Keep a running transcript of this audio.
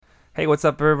Hey, what's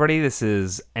up, everybody? This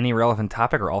is Any Relevant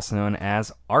Topic, or also known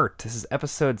as Art. This is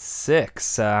episode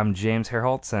 6. I'm James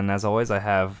Herholtz, and as always, I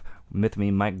have with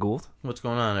me Mike Gould. What's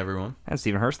going on, everyone? And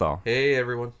Stephen Hirstall. Hey,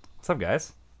 everyone. What's up,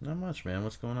 guys? Not much, man.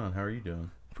 What's going on? How are you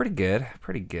doing? Pretty good.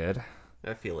 Pretty good.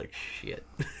 I feel like shit.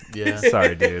 Yeah.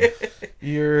 Sorry, dude.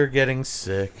 You're getting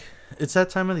sick. It's that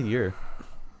time of the year.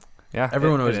 Yeah,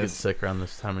 Everyone it always is. gets sick around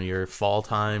this time of year. Fall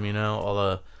time, all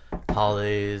the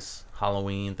holidays,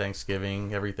 Halloween,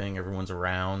 Thanksgiving, everything. Everyone's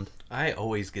around. I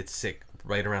always get sick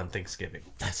right around Thanksgiving.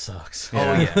 That sucks. Oh,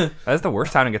 yeah. That's the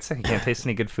worst time to get sick. You can't taste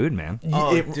any good food, man.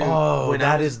 Oh, dude, when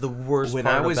that I- is the worst When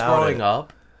part I was about growing it.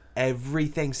 up, every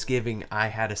Thanksgiving I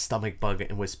had a stomach bug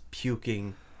and was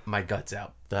puking my guts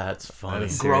out. That's funny.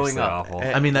 is Growing seriously up. awful.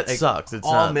 I mean, that like, sucks. It's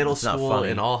all not middle it's not school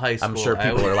funny. and all high school. I'm sure I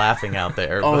people would- are laughing out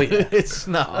there. Oh, but yeah. it's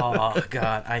not. Oh,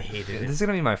 God. I hated This it. is going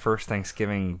to be my first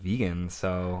Thanksgiving vegan,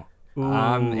 so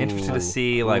I'm interested to Ooh.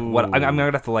 see what I'm going to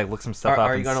have to look some stuff up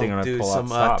Are you and see going when to I do pull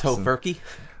some out stops. and- tofurkey?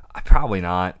 Probably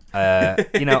not. I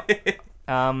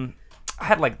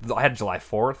had July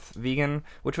 4th vegan,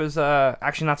 which was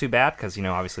actually not too bad because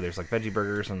obviously there's veggie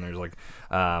burgers and there's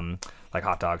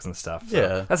hot dogs and stuff. So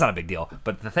Yeah. that's not a big deal.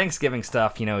 But the Thanksgiving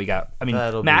stuff, you got. I mean,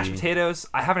 That'll mashed be- potatoes.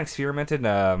 I haven't experimented.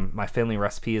 My family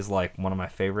recipe is one of my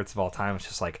favorites of all time. It's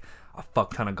just a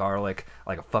fuck ton of garlic,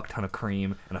 a fuck ton of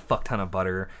cream, and a fuck ton of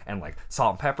butter, and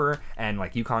salt and pepper, and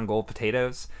Yukon Gold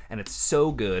potatoes, and it's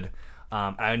so good.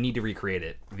 I need to recreate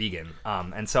it vegan.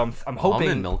 And so I'm hoping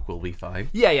Almond milk will be fine.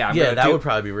 Yeah, I'm Yeah, gonna that do would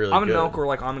probably be really almond good. milk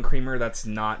or almond creamer that's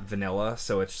not vanilla,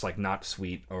 so it's not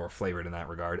sweet or flavored in that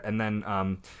regard. And then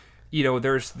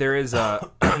there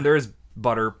is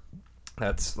butter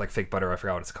that's fake butter. I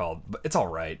forgot what it's called, but it's all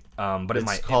right. But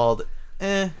It's called.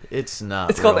 It's not.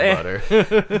 It's called real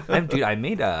butter. I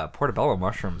made portobello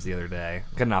mushrooms the other day.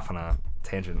 Getting off on a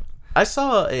tangent, I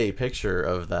saw a picture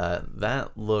of that.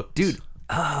 That looked,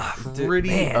 pretty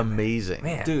man. amazing.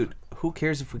 Man. Dude, who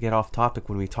cares if we get off topic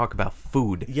when we talk about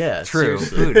food? Yeah, True.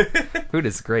 seriously. Food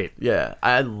is great. Yeah,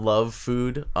 I love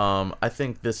food. I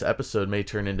think this episode may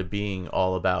turn into being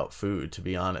all about food. To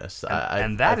be honest,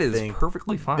 And that I is think,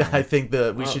 perfectly fine. I think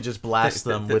that we should just blast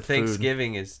them with food.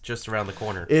 Thanksgiving is just around the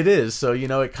corner. It is, so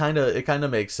it kind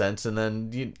of makes sense. And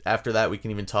then after that, we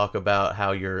can even talk about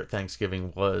how your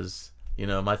Thanksgiving was.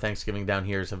 My Thanksgiving down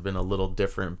here have been a little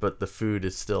different, but the food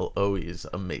is still always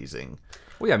amazing.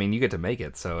 Well, yeah, I mean, you get to make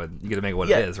it, so you get to make what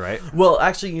Yeah. it is, right? Well,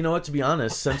 actually, you know what? To be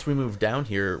honest, since we moved down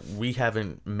here, we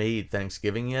haven't made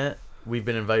Thanksgiving yet. We've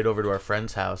been invited over to our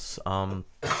friend's house.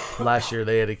 Last year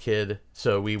they had a kid,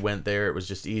 so we went there. It was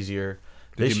just easier.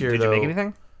 Did you make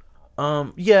anything?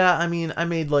 Yeah, I mean, I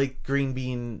made the green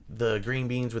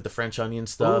beans with the French onion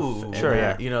stuff. Ooh. and Sure,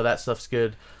 yeah. that stuff's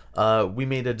good. We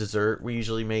made a dessert. We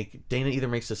usually Dana either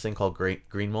makes this thing called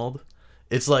green mold.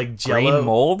 It's like Jello. Green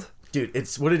mold? Dude,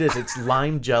 it's what it is. It's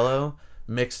lime Jello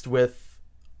mixed with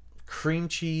cream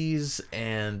cheese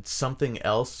and something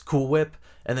else, Cool Whip,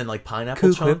 and then pineapple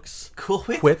Cool Whip. chunks. Cool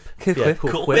Whip? Whip. Cool Yeah, Whip.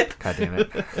 Cool Whip. God damn it.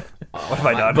 What have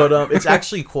I done? But it's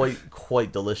actually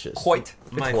quite delicious.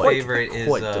 My quite- favorite is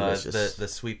quite delicious. the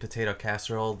sweet potato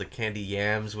casserole, the candy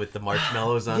yams with the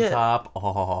marshmallows on Yeah. top.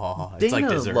 Oh, it's Dana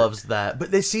like dessert. loves that, but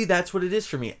that's what it is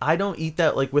for me. I don't eat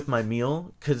that with my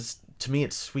meal because to me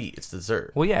it's sweet. It's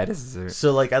dessert. Well, yeah, it is dessert.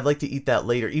 So I'd like to eat that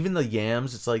later. Even the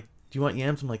yams, it's do you want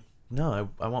yams? I'm like, no,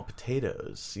 I want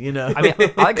potatoes. I mean,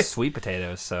 I like sweet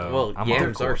potatoes, so Well, I'm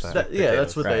yams cool are with that. sweet.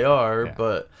 That's what they Right. are. Yeah.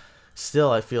 But still,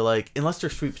 I feel unless they're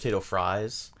sweet potato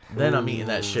fries, then I'm eating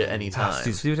that shit anytime.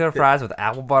 Dude, sweet potato fries with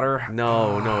apple butter.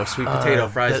 No, sweet potato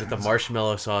fries with the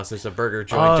marshmallow sauce. There's a burger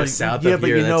joint Oh, just south yeah, of but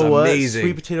here you know that's what? amazing.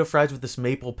 Sweet potato fries with this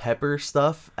maple pepper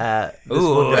stuff at this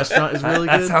Ooh. one restaurant is really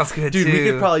That good. sounds good, Dude, we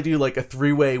too. could probably do a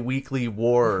three-way weekly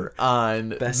war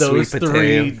on Best those sweet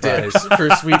three potato dips for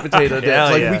sweet potato dips.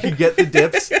 Hell yeah. We could get the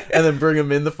dips and then bring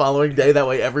them in the following day. That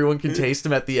way everyone can taste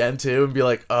them at the end too and be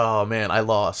like, oh man, I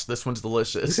lost. This one's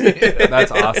delicious.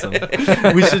 That's awesome.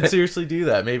 We should seriously do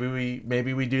that.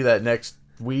 Maybe we do that next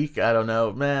week. I don't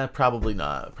know. Probably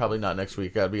not. Probably not next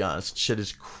week. Gotta be honest. Shit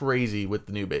is crazy with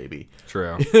the new baby.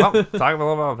 True. Well, talk a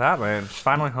little about that, man. She's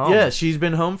finally home. Yeah, she's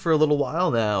been home for a little while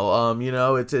now.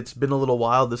 It's been a little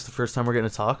while. This is the first time we're going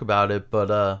to talk about it,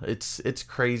 but it's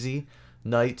crazy.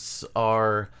 Nights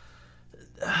are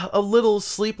a little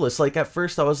sleepless. At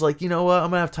first I was like, you know what?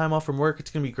 I'm going to have time off from work. It's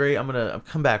going to be great. I'm going to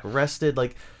come back rested.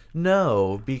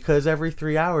 No, because every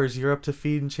 3 hours you're up to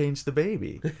feed and change the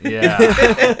baby.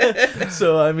 Yeah.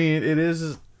 So I mean, it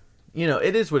is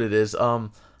what it is.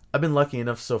 I've been lucky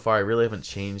enough so far. I really haven't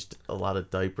changed a lot of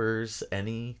diapers,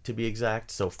 to be exact,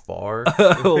 so far.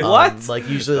 What? Like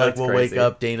usually, like That's we'll crazy. wake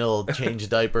up, Dana will change a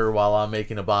diaper while I'm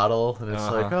making a bottle, and it's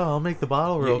like, oh, I'll make the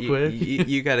bottle real quick.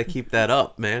 You got to keep that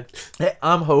up, man. Hey,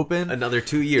 I'm hoping Another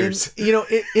 2 years.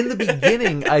 in the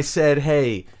beginning, I said,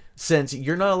 hey, since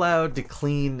you're not allowed to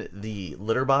clean the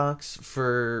litter box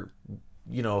for,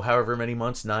 however many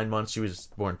months, 9 months, she was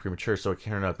born premature, so it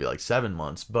turned out to be like 7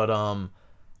 months. But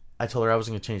I told her I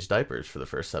wasn't going to change diapers for the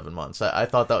first 7 months. I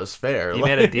thought that was fair. You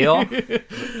made a deal?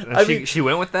 And she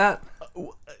went with that?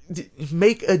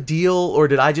 Make a deal, or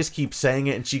did I just keep saying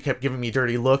it and she kept giving me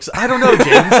dirty looks? I don't know, James.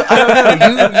 I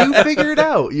don't know. You figure it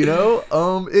out,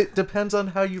 It depends on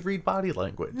how you read body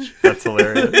language. That's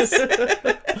hilarious.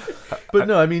 But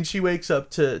no, I mean, she wakes up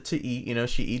to eat.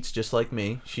 She eats just like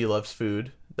me. She loves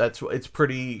food. It's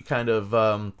pretty kind of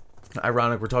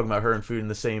ironic we're talking about her and food in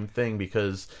the same thing,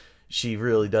 because she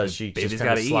really does. She Baby's just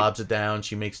kind of gotta eat. slobs it down.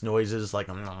 She makes noises like,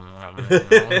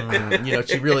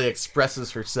 she really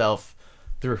expresses herself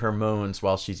through her moans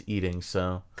while she's eating.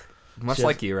 So Much She-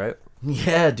 like you, right?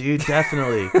 yeah, dude,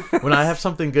 definitely. When I have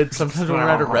something good, sometimes when we're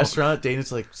at a restaurant,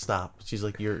 Dana's like, "Stop." She's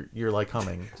like, "You're like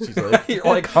humming." She's like, You're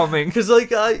like humming. because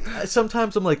like I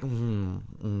sometimes I'm like,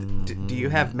 Do you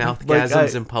have Like,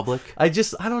 mouthgasms in public? I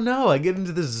don't know. I get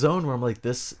into this zone where I'm like,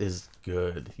 this is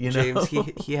good. James,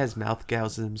 he has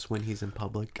mouthgasms when he's in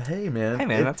public. Hey man, Hey,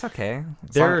 man, that's okay.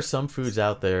 It's there not- are some foods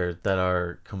out there that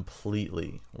are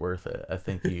completely worth it. I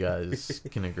think you guys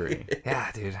can agree.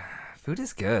 Yeah, dude. Food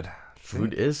is good.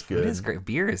 Food is good. Food is great.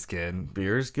 Beer is good.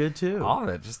 Beer is good too. All of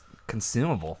it. Just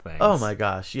consumable things. Oh my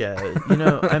gosh, yeah.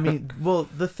 I mean, well,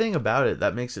 the thing about it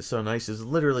that makes it so nice is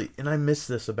literally, and I miss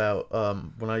this about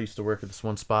when I used to work at this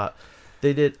one spot.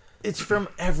 It's from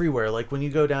everywhere. Like when you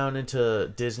go down into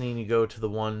Disney and you go to the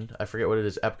one, I forget what it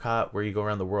is, Epcot, where you go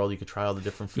around the world, you could try all the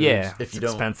different foods. Yeah, if you it's don't,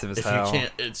 expensive as if hell. you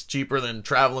can't, it's cheaper than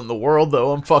traveling the world,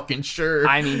 though. I'm fucking sure.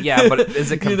 I mean, yeah, but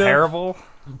is it You know? comparable?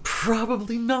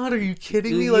 Probably not. Are you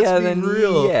kidding me? Let's be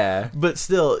real. Yeah. But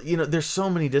still, there's so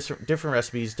many different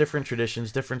recipes, different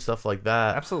traditions, different stuff like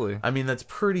that. Absolutely. I mean, that's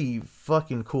pretty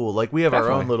fucking cool. Like, we have our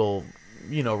own Definitely.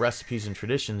 little, recipes and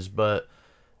traditions, but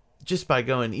just by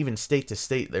going even state to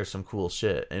state, there's some cool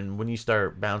shit. And when you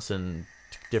start bouncing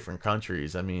to different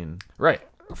countries, I mean, Right.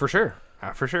 For sure.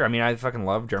 For sure. I mean, I fucking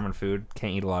love German food.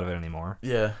 Can't eat a lot of it anymore.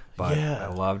 yeah. But yeah.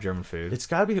 I love German food. It's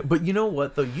gotta be, but you know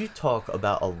what though? You talk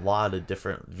about a lot of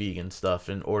different vegan stuff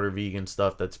and order vegan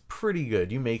stuff that's pretty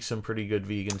good. You make some pretty good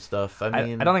vegan stuff. I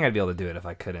mean, I don't think I'd be able to do it if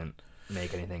I couldn't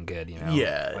make anything good,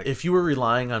 Yeah, Like, if you were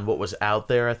relying on what was out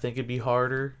there, I think it'd be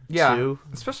harder. yeah. too.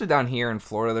 Especially down here in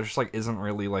Florida, there's just like isn't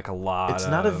really like a lot. It's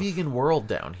not a of- vegan world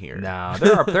down here. No,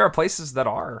 there are places that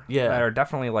are. Yeah. That are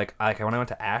definitely like when I went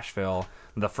to Asheville,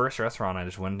 the first restaurant I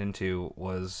just went into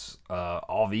was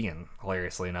all vegan,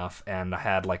 hilariously enough, and I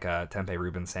had like a tempeh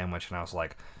Reuben sandwich, and I was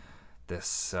like,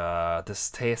 this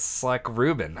tastes like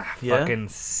Reuben. Yeah? Fucking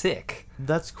sick.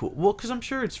 That's cool. Well, because I'm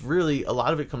sure it's really a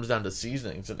lot of it comes down to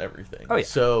seasonings and everything. Oh, yeah.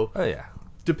 So Oh yeah.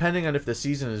 depending on if the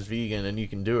season is vegan and you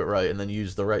can do it right, and then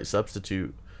use the right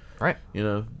substitute, Right.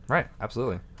 Right.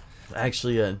 Absolutely. I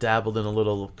actually dabbled in a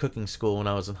little cooking school when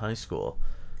I was in high school.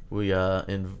 We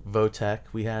in Votech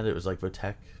it was like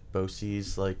Votech,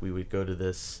 BOCES, like we would go to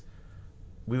this.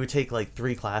 We would take like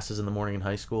 3 classes in the morning in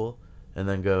high school, and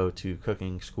then go to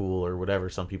cooking school or whatever.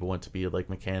 Some people went to be like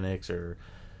mechanics, or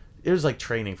it was like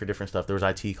training for different stuff. There was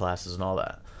IT classes and all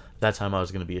that. That time I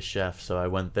was going to be a chef, so I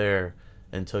went there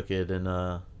and took it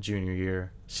in junior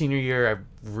year. Senior year, I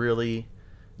really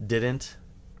didn't.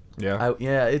 Yeah.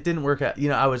 It didn't work out.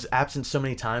 I was absent so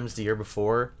many times the year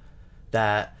before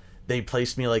that they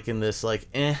placed me like in this like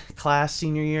class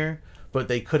senior year, but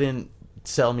they couldn't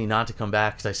sell me not to come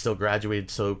back because I still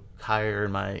graduated so higher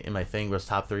in my thing, was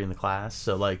top 3 in the class.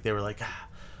 So like they were like,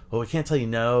 well, we can't tell you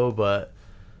no, but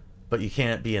you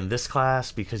can't be in this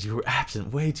class because you were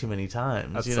absent way too many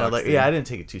times. That sucks, like dude. I didn't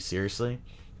take it too seriously.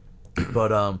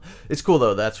 But it's cool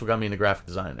though. That's what got me into graphic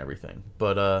design and everything.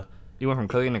 But You went from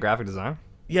cooking to graphic design.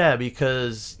 yeah,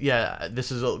 because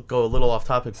this is go a little off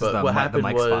topic, This is but what happened the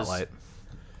mic was spotlight.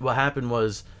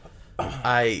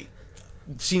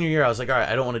 senior year I was like, all right,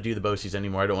 I don't want to do the BOCES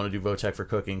anymore. I don't want to do Votech for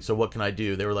cooking. So what can I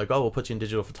do? They were like, oh, we'll put you in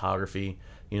digital photography.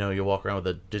 You'll walk around with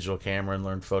a digital camera and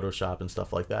learn Photoshop and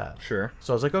stuff like that. Sure.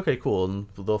 So I was like, okay, cool. And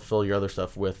they'll fill your other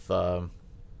stuff with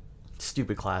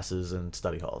stupid classes and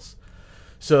study halls.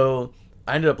 So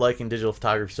I ended up liking digital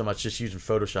photography so much, just using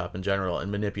Photoshop in general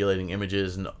and manipulating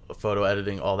images and photo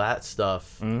editing, all that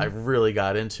stuff. I really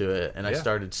got into it, and I Yeah.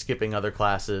 started skipping other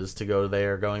classes to go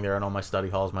there, going there on all my study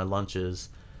halls, my lunches,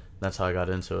 That's how I got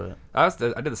into it. I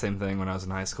did the same thing when I was in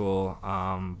high school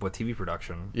with TV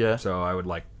production. Yeah. So I would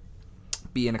like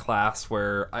be in a class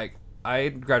where I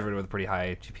graduated with a pretty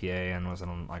high GPA and was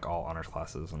in like all honors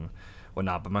classes and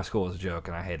whatnot. But my school was a joke,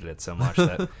 and I hated it so much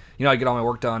that I'd get all my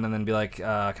work done and then be like, "Can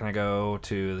I go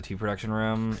to the TV production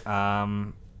room?"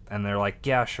 And they're like,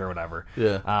 "Yeah, sure, whatever."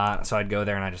 Yeah. So I'd go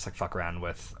there and I just like fuck around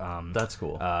with. That's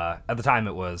cool. At the time,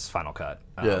 it was Final Cut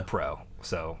Pro.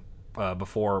 So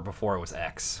before it was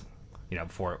X,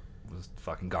 before it was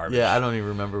fucking garbage. Yeah, I don't even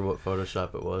remember what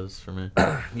Photoshop it was for me.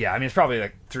 Yeah, I mean it's probably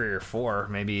like 3 or 4,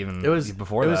 maybe even. It was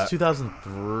before It that. was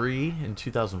 2003 and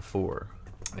 2004.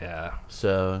 Yeah.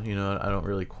 So I don't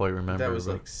really quite remember. That was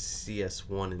but- like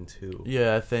CS1 and 2.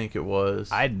 Yeah, I think it was.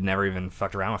 I'd never even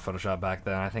fucked around with Photoshop back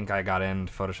then. I think I got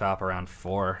into Photoshop around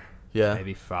 4, Yeah.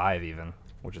 maybe 5 even,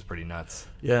 which is pretty nuts.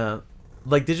 Yeah.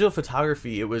 Like digital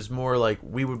photography, it was more like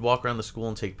we would walk around the school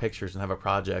and take pictures and have a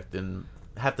project and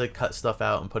have to cut stuff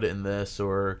out and put it in this,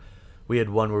 or we had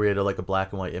one where we had like a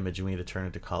black and white image and we had to turn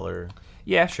it to color.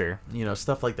 Yeah, sure.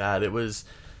 Stuff like that. It was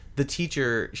the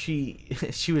teacher, she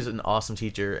was an awesome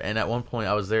teacher, and at one point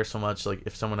I was there so much, like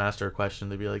if someone asked her a question,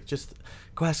 they'd be like, just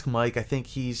go ask Mike, I think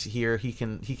he's here, he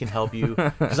can help you.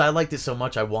 Because I liked it so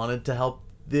much, I wanted to help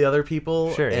the other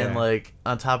people. Sure, and yeah. like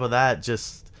on top of that,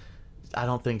 just I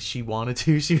don't think she wanted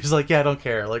to. She was like, yeah, I don't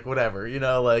care, like whatever,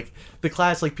 like the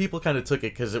class, like people kind of took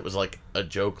it because it was like a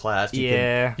joke class.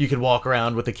 You could walk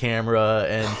around with a camera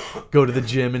and go to the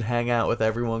gym and hang out with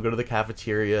everyone, go to the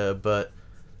cafeteria, but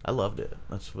I loved it.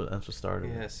 That's what started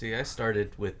it. Yeah, see, I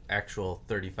started with actual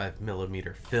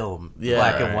 35mm film, Yeah,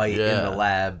 black and white yeah. in the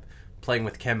lab, playing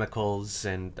with chemicals,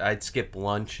 and I'd skip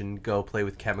lunch and go play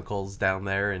with chemicals down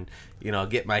there, and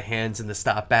get my hands in the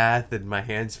stop bath, and my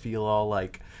hands feel all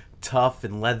like tough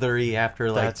and leathery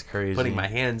after like That's crazy. putting my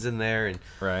hands in there and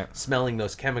Right. smelling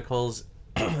those chemicals.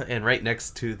 And right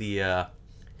next to the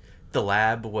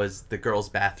lab was the girls'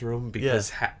 bathroom,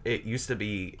 because it used to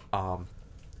be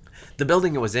the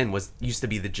building it was in used to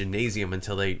be the gymnasium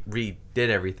until they redid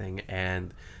everything,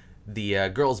 and the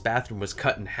girls' bathroom was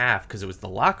cut in half because it was the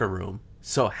locker room.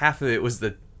 So half of it was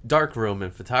the dark room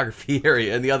and photography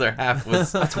area, and the other half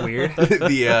was That's weird.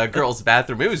 the girls'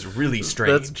 bathroom. It was really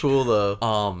strange. That's cool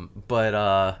though.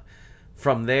 But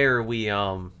from there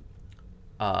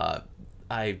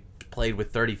I played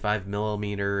with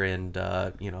 35mm and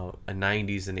a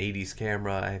 90s and 80s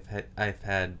camera. I've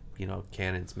had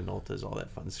Canons, Minoltas, all that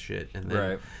fun shit. And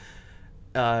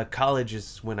then college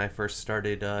is when I first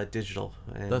started digital.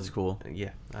 And, That's cool.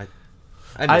 Yeah,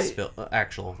 I miss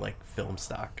actual like film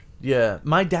stock. Yeah,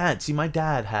 my dad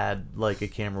had like a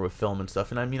camera with film and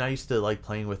stuff, and I mean I used to like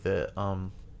playing with it.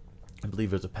 I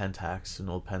believe it was a Pentax, an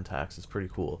old Pentax. It's pretty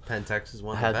cool. Pentax is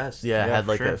one of Had, the best. Yeah, had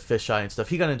like sure. a fisheye and stuff.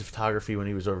 He got into photography when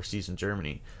he was overseas in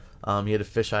Germany. He had a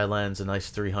fisheye lens, a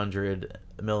nice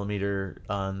 300mm,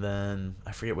 and then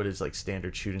I forget what his like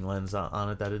standard shooting lens on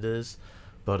it that it is,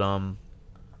 but I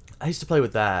used to play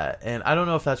with that, and I don't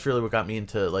know if that's really what got me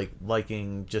into like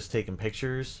liking just taking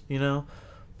pictures,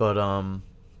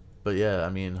 but yeah, I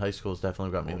mean high school's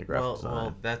definitely got me into graphic design.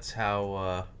 Well, that's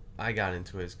how I got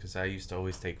into it, because I used to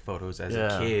always take photos as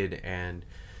Yeah. a kid, and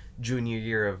junior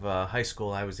year of high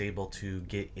school I was able to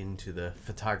get into the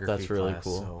photography That's really class,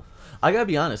 cool. so. I gotta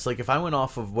be honest, like if I went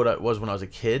off of what I was when I was a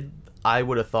kid, I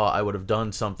would have thought I would have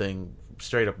done something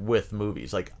straight up with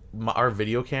movies. Like our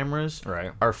video cameras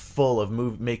Right. are full of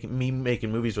making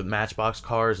movies with Matchbox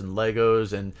cars and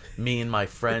Legos, and me and my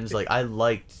friends. Like I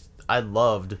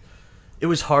loved. It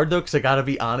was hard though, because I gotta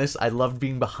be honest, I loved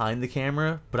being behind the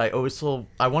camera, but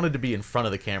I wanted to be in front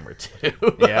of the camera too.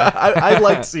 Yeah. I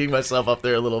liked seeing myself up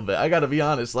there a little bit. I gotta be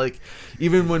honest, like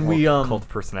even when we Cult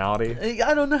personality.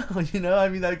 I don't know, I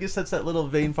mean, I guess that's that little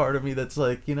vain part of me that's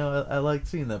like, I like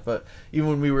seeing that. But even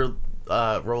when we were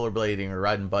rollerblading or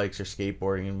riding bikes or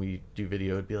skateboarding and we do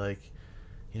video, it'd be like,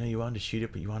 you wanted to shoot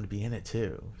it, but you wanted to be in it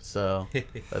too. So I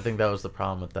think that was the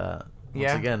problem with that. Once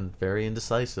Yeah. again, very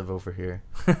indecisive over here.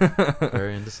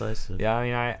 Very indecisive. Yeah, I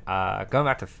mean, going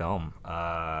back to film,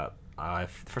 the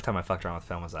first time I fucked around with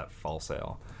film was at Fall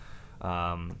Sale,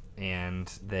 and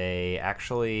they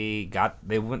actually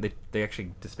they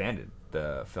actually disbanded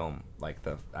the film, like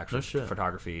the actual No shit.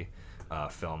 photography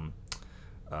film.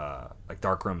 Like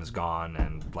darkroom is gone,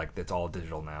 and like it's all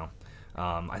digital now.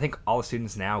 I think all the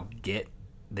students now get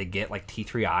like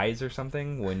T3Is or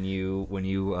something when you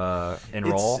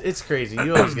enroll. It's crazy.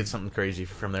 You always get something crazy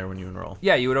from there when you enroll.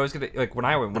 Yeah, you would always get like when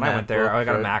I went there, I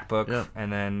got a MacBook, Yeah.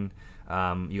 and then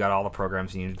you got all the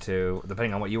programs you needed to,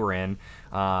 depending on what you were in,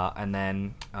 and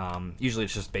then usually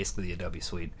it's just basically the Adobe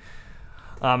suite.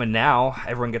 And now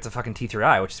everyone gets a fucking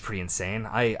T3i, which is pretty insane.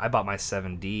 I bought my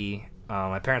 7D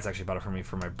My parents actually bought it for me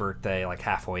for my birthday, like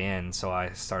halfway in, so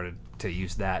I started to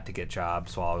use that to get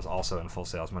jobs while I was also in Full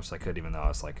Sail as much as I could, even though I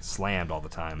was like slammed all the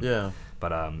time. Yeah.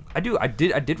 But I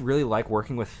did really like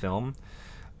working with film.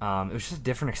 It was just a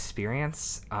different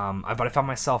experience. But I found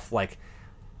myself like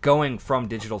going from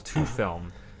digital to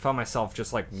film. Found myself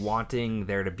just like wanting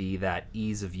there to be that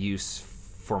ease of use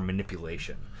for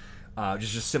manipulation.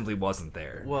 Just simply wasn't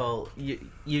there. Well, you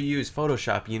use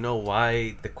Photoshop. You know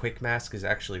why the quick mask is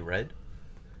actually red?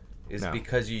 Is No.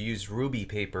 because you used Ruby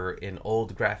paper in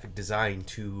old graphic design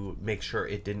to make sure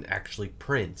it didn't actually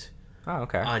print Oh,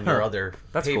 okay. on your other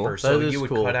That's paper. cool. So That is you would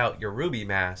cool. cut out your Ruby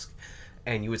mask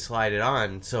and you would slide it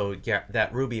on. So yeah,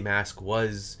 that Ruby mask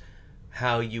was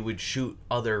how you would shoot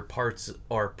other parts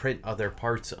or print other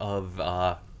parts of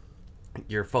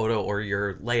your photo or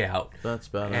your layout. That's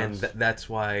badass. And that's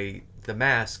why the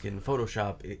mask in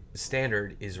Photoshop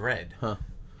standard is red. Huh.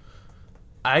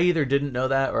 I either didn't know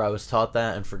that or I was taught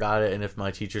that and forgot it. And if my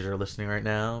teachers are listening right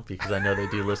now, because I know they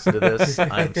do listen to this,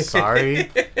 I'm sorry.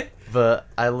 But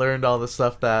I learned all the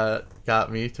stuff that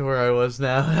got me to where I was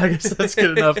now. I guess that's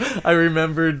good enough. I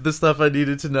remembered the stuff I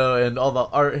needed to know and all the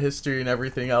art history and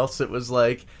everything else. It was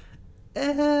like,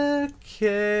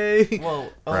 okay.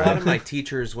 Well, a lot of my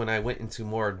teachers, when I went into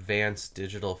more advanced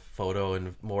digital photo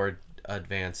and more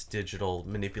advanced digital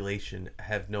manipulation,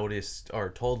 have noticed or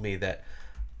told me that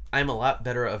I'm a lot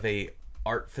better of a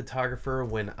art photographer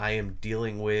when I am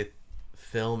dealing with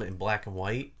film in black and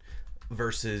white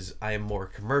versus I am more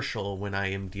commercial when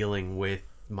I am dealing with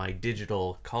my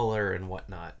digital color and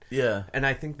whatnot. Yeah. And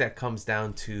I think that comes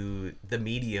down to the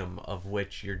medium of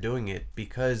which you're doing it,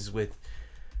 because with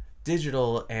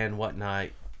digital and whatnot,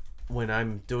 when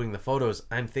I'm doing the photos,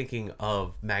 I'm thinking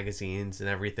of magazines and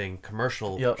everything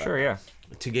commercial Yep. Sure, yeah.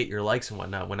 to get your likes and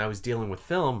whatnot. When I was dealing with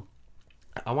film,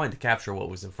 I wanted to capture what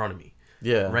was in front of me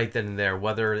Yeah. right then and there,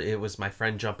 whether it was my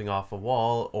friend jumping off a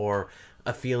wall or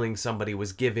a feeling somebody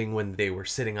was giving when they were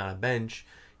sitting on a bench.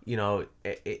 You know,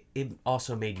 it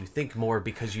also made you think more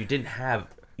because you didn't have,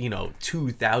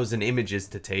 2,000 images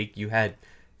to take. You had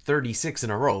 36 in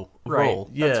a row. Roll.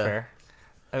 Yeah. That's fair.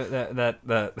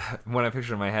 That when I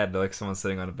picture in my head like someone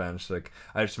sitting on a bench, like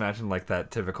I just imagine like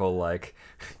that typical like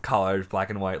college black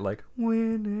and white like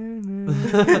winning.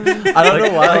 I don't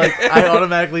know why, like, I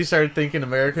automatically started thinking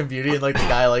American Beauty and, like, the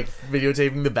guy, like,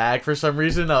 videotaping the bag for some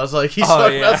reason. I was like, he's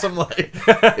talking yeah. about some, like,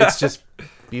 it's just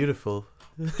beautiful.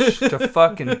 The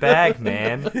fucking bag,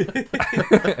 man.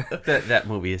 That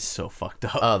movie is so fucked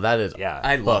up. Oh, that is... Yeah.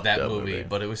 I love fucked that up movie,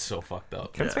 but it was so fucked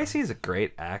up. Kevin Yeah. Spacey is a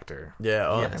great actor. Yeah,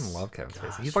 oh, I Yes. love Kevin Spacey.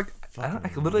 Gosh, He's like I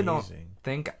fucking literally don't amazing.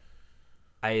 think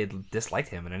I disliked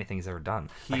him in anything he's ever done.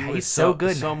 Like, He was he's so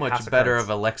good, in so much House better Cards. of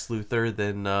a Lex Luthor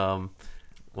than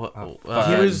He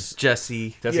was-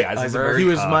 Jesse. Jesse Yeah, Eisenberg. He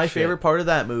was Oh, my shit. favorite part of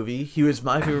that movie. He was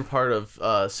my favorite part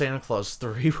of Santa Claus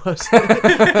 3 was.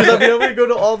 Because I'm going to go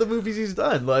to all the movies he's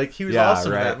done. Like, he was Yeah,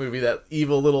 awesome in right. that movie. That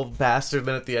evil little bastard.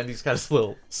 Then at the end, he's got his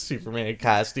little Superman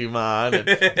costume on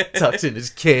and tucks in his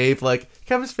cape. Like,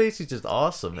 Kevin Spacey's just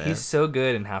awesome, man. He's so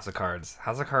good in House of Cards.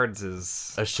 House of Cards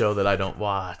is a show that I don't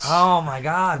watch. oh my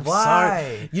god, why?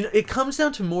 Sorry. You know, it comes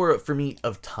down to more for me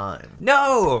of time.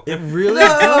 No, It really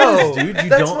no, does, dude. You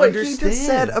That's don't what understand. He just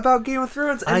said about Game of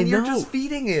Thrones, and I you're know. just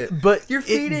feeding it. But you're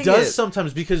feeding it does it.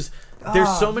 sometimes because there's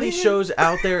Aw, so many man. shows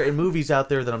out there and movies out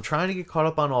there that I'm trying to get caught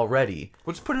up on already.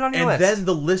 We'll just put it on your And list. then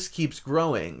the list keeps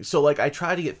growing. So like I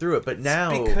try to get through it, but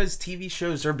now Because TV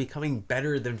shows are becoming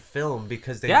better than film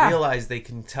because they Yeah. realize they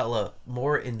can tell a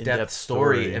more in-depth In-depth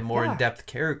story story. and more Yeah. in-depth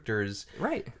characters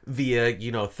right. via,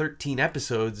 13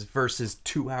 episodes versus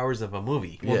 2 hours of a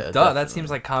movie. Well, Yeah, duh. definitely. That seems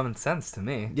like common sense to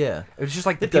me. yeah. It was just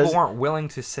like the It people does- weren't willing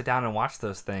to sit down and watch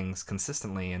those things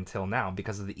consistently until now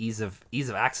because of the ease of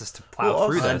access to plow Well,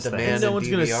 through also, those on-demand things. no and one's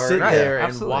gonna DVR. sit Right, there and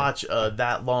absolutely. watch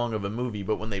that long of a movie,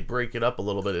 but when they break it up a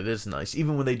little bit, it is nice.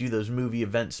 Even when they do those movie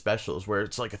event specials where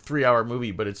it's like a 3-hour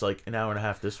movie, but it's like an hour and a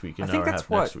half this week, I an think hour and a that's half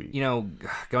what next week.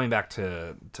 going back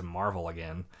to Marvel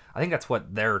again. I think that's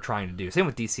what they're trying to do. Same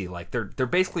with DC. Like they're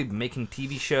basically making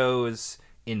TV shows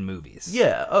in movies.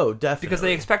 Yeah. Oh, definitely. Because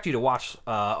they expect you to watch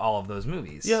all of those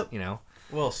movies. Yep. You know.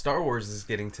 Well, Star Wars is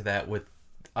getting to that with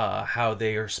how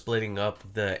they are splitting up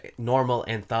the normal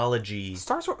anthology.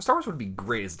 Star Wars would be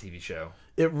great as a TV show,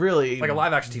 It really like a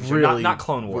live action TV show, really not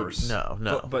Clone would- Wars. No.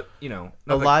 But not A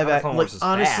that- live not that act Clone like Wars is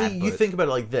honestly bad, you but- think about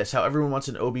it like this: how everyone wants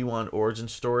an Obi-Wan origin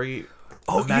story.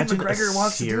 Oh, imagine Ian McGregor a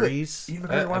wants series. to do it. Ian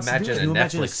McGregor wants imagine to do a it. Can you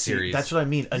imagine Netflix se- series. That's what I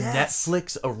mean. A Yes.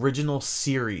 Netflix original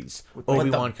series. But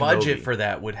Obi-Wan the budget Kenobi. for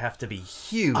that would have to be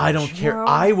huge. I don't care. Well-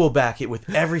 I will back it with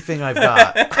everything I've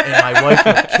got, and my wife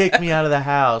will kick me out of the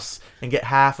house and get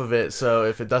half of it. So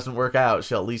if it doesn't work out,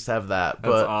 she'll at least have that.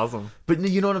 That's But awesome. but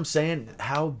you know what I'm saying?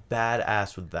 How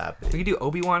badass would that We be? could do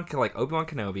Obi-Wan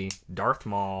Kenobi, Darth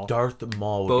Maul, Darth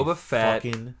Maul would Boba be Fett,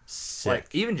 fucking sick.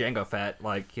 like even Jango Fett,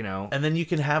 like, you know. And then you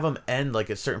can have them end like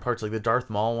at certain parts, like the Darth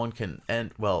Maul one can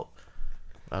end. Well,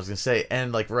 I was gonna say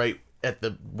end like right at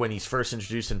the when he's first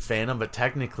introduced in Phantom, but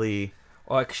technically,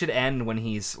 Well, it should end when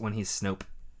he's Snoke.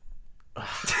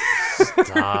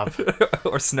 stop.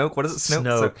 Or Snoke. What is it?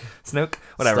 Snoke. Snoke.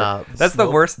 Whatever. Stop. That's the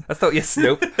Snoke. worst. That's the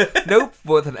Snoke. Nope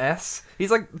with an S.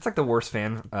 He's like it's like the worst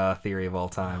fan theory of all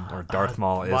time. Or Darth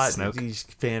Maul is Why Snoke. these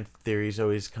fan theories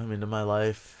always come into my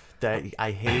life? That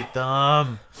I hate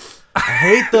them. I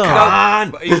hate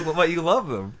them. But you love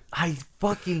them. I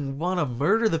fucking want to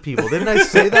murder the people. Didn't I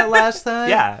say that last time?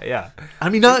 Yeah. I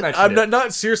mean, You not. mentioned I'm it.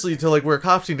 not seriously to like where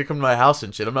cops need to come to my house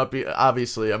and shit. I'm not.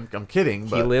 Obviously, I'm kidding.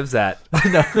 But He lives at.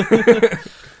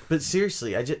 But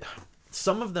seriously,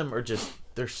 some of them are just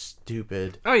they're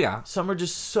stupid. Oh yeah. Some are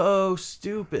just so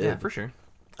stupid. Yeah, for sure.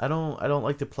 I don't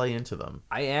like to play into them.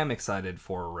 I am excited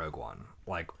for Rogue One.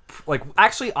 Like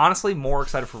actually, honestly, more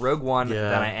excited for Rogue One Yeah.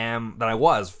 than I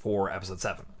was for Episode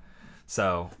 7.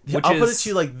 So, which I'll is, put it to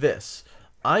you like this.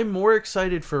 I'm more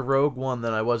excited for Rogue One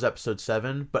than I was Episode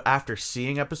 7, but after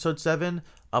seeing Episode 7,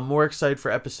 I'm more excited for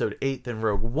Episode 8 than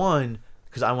Rogue One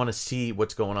because I want to see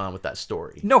what's going on with that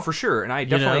story. no, for sure, and I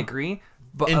definitely know? agree.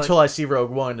 But Until I see Rogue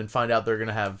One and find out they're going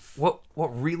to have... what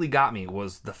really got me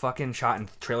was the fucking shot in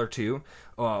trailer 2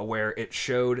 where it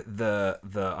showed the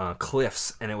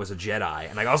cliffs and it was a Jedi,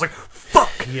 and I was like, fuck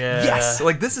Yeah. yes,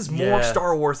 like this is more Yeah.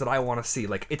 Star Wars that I want to see.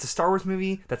 Like it's a Star Wars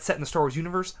movie that's set in the Star Wars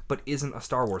universe but isn't a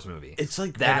Star Wars movie. It's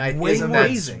like that And way is more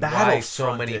amazing. why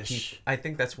so many Battlefront-ish. people. I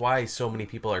think that's why so many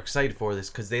people are excited for this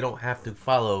because they don't have to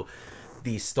follow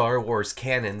the Star Wars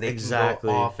canon. They Exactly.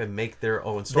 can go off and make their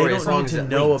own They story. as don't long need as to it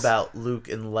know links. about Luke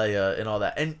and Leia and all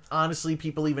that. And honestly,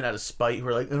 people even out of spite who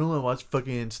are like, I don't want to watch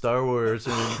fucking Star Wars.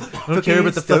 And I don't care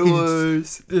about the Star fucking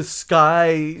Wars. the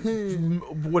sky,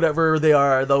 whatever they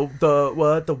are.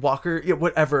 The walker, yeah,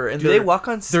 whatever. And Do they walk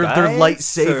on They're skies,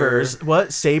 lightsabers. or-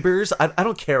 What sabers? I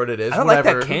don't care what it is. I don't like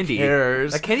whatever. that candy. Who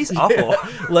cares? That candy's awful.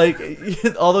 Like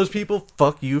all those people,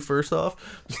 fuck you. First off,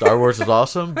 Star Wars is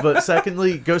awesome, but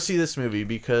secondly, go see this movie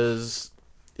because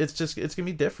it's gonna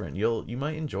be different. You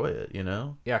might enjoy it. You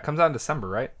know. Yeah, it comes out in December,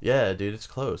 right? Yeah, dude, it's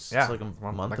close. Yeah, It's like a like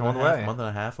month, a and month a half, away. month and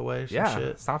a half away. Or some Yeah, shit.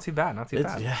 it's not too bad. Not too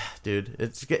bad. Yeah, dude,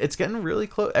 it's getting really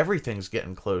close. Everything's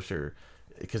getting closer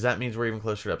because that means we're even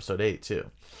closer to episode 8 too.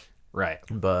 Right.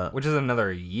 But Which is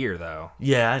another year though.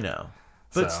 yeah, I know.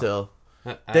 But So. still,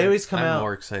 I- They always come I'm out-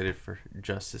 more excited for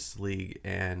Justice League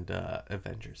and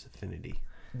Avengers Affinity.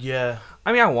 yeah.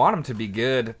 I mean, I want them to be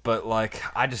good, but like,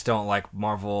 I just don't like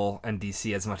Marvel and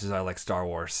DC as much as I like Star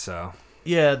Wars. So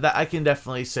Yeah, that I can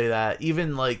definitely say that.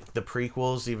 Even like the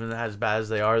prequels, even as bad as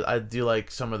they are, I do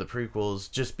like some of the prequels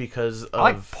just because of I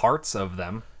like parts of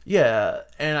them. yeah.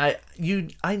 And you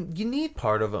need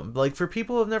part of them. Like for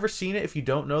people who have never seen it, if you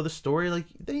don't know the story, like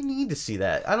they need to see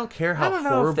that. I don't care how I don't know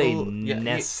horrible. if they Yeah,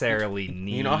 necessarily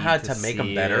need. you know how to make 'em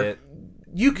see better? it.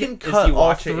 You can If cut you all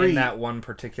watch it three. in that one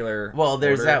particular. Well,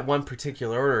 there's order. that one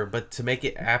particular order, but to make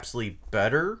it absolutely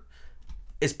better,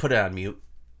 is put it on mute.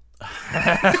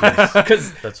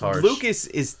 Because That's harsh. Lucas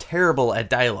is terrible at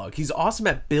dialogue. He's awesome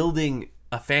at building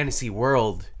a fantasy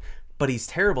world, but he's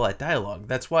terrible at dialogue.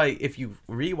 That's why if you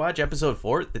rewatch episode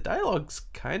 4, the dialogue's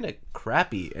kind of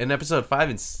crappy. And episode 5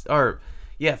 and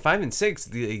 6,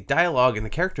 the dialogue and the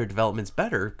character development's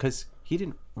better because he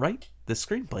didn't write the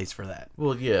screenplays for that.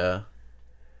 Well, yeah.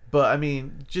 But I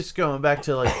mean, just going back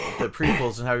to like the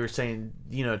prequels and how you were saying,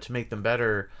 to make them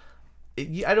better,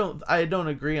 I don't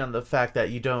agree on the fact that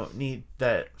you don't need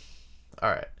that. All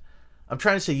right, I'm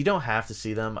trying to say you don't have to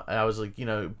see them. I was like,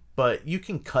 but you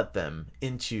can cut them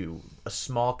into a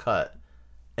small cut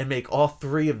and make all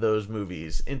 3 of those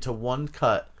movies into one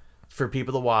cut for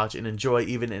people to watch and enjoy,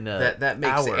 even in a That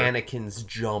makes hour. Anakin's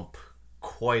jump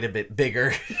quite a bit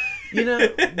bigger.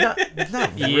 not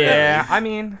Yeah, really. I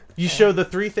mean, You show the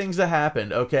 3 things that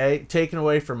happened, okay? Taken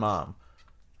away from mom.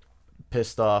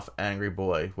 Pissed off, angry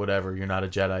boy, whatever. You're not a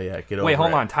Jedi yet. Get over wait, it.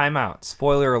 hold on, time out.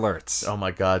 Spoiler alerts. Oh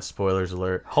my god, spoilers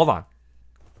alert. Hold on.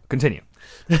 Continue.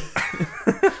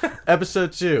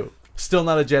 Episode 2. Still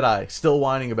not a Jedi. Still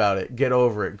whining about it. Get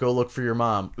over it. Go look for your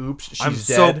mom. Oops, she's I'm dead.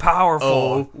 so powerful.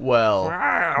 Oh, well.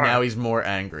 Now he's more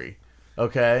angry.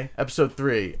 Okay, episode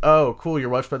 3. Oh, cool, your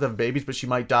wife's about to have babies, but she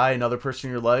might die, another person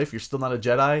in your life. You're still not a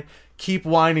Jedi. Keep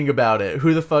whining about it.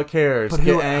 Who the fuck cares? But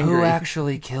Get who angry.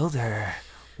 actually killed her?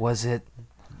 Was it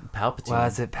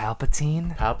Palpatine?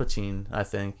 Palpatine, I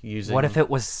think, using... What if it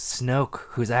was Snoke,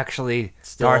 who's actually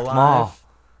Still Darth alive? Maul?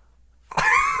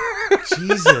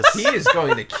 Jesus. He is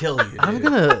going to kill you, dude.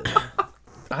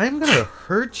 I'm gonna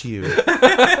hurt you.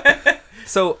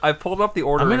 So I pulled up the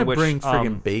order I'm gonna in which bring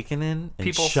friggin' bacon in and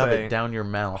people shove say- it down your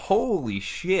mouth. Holy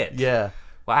shit! Yeah,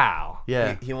 Wow.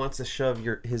 yeah. He wants to shove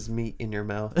his meat in your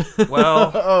mouth.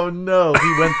 Well, Oh no,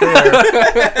 he went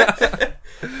there.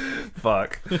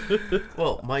 fuck.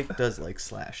 Well, Mike does like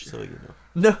Slash, so you know.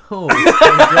 No,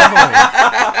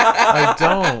 I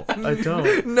don't.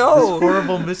 No. This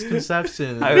horrible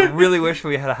misconception. I really wish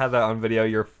we had had that on video.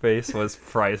 Your face was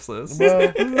priceless.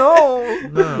 No. No.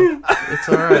 No, it's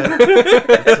all right.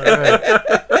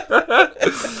 It's all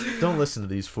right. Don't listen to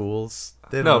these fools.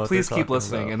 They don't know No, what please they're keep talking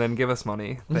listening about. and then give us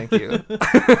money. Thank you.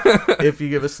 If you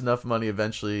give us enough money,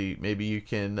 eventually, maybe you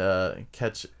can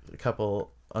catch a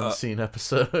couple unseen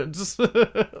episodes.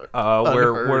 Where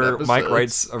Unheard Mike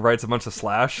episodes. writes a bunch of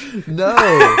slash. No.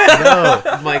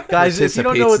 Mike, Guys, if you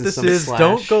don't know what this participates in is, some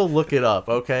don't Slash. go look it up,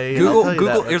 okay? I'll tell you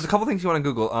Google. that. There's a couple things you want to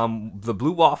Google. The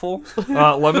blue waffle,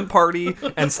 lemon party,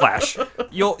 and slash.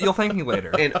 You'll thank me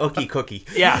later. And Ookie Cookie.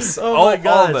 Yes, Oh all my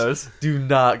gosh. of those. Do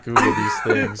not Google these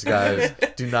things, guys.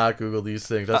 Do not Google these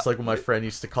things. That's like when my friend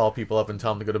used to call people up and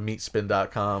tell them to go to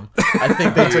meatspin.com. I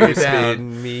think they took it down.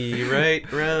 Spin me right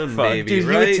round, Fuck. baby. Dude, he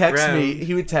right would text round. me.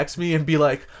 He would text me and be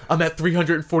like, "I'm at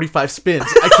 345 spins.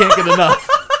 I can't get enough."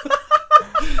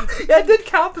 Yeah, I did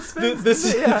count the spins.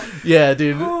 This yeah. Yeah,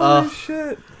 dude. Holy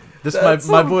shit. This That's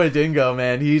my so- boy Dingo,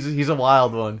 man. He's a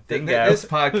wild one. This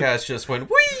podcast just went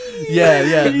whee.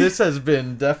 Yeah. This has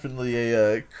been definitely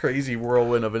a crazy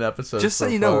whirlwind of an episode. Just so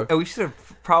so you know, far. we should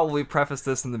have probably prefaced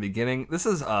this in the beginning. This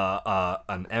is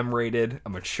an M-rated, a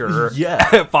mature Yeah.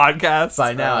 podcast.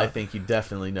 By now, I think you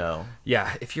definitely know.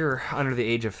 Yeah, if you're under the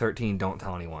age of 13, don't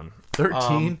tell anyone.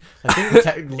 13. I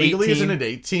think legally 18. isn't it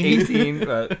 18? 18,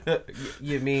 but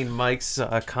You mean Mike's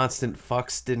constant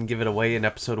fucks didn't give it away in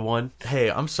episode 1?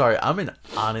 Hey, I'm sorry. I'm an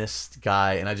honest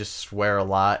guy, and I just swear a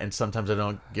lot, and sometimes I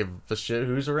don't give a shit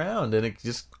who's around, and it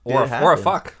just Or it a happens.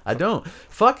 fuck. I don't.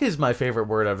 Fuck is my favorite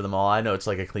word out of them all. I know it's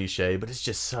like a cliche, but it's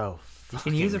just so. you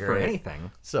can use it for great.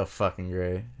 anything. So fucking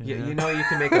great. You know you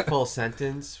can make a full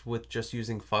sentence with just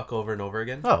using fuck over and over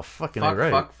again? Oh, fucking fuck,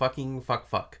 right. fuck, fucking,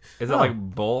 fuck. Is it Oh. like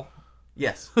bull?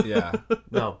 Yes. Yeah.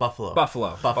 No, buffalo.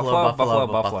 Buffalo.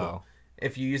 Buffalo.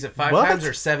 If you use it 5 What? times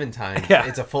or 7 times, Yeah.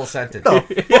 it's a full sentence. The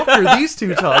fuck are these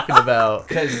two talking about?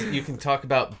 Because you can talk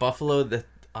about buffalo, the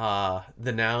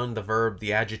noun, the verb,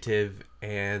 the adjective,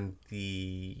 and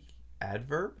the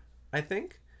adverb, I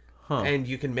think. Huh. And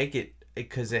you can make it,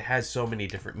 because it has so many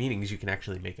different meanings, you can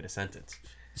actually make it a sentence.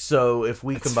 So if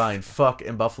we combine fuck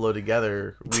and buffalo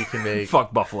together, we can make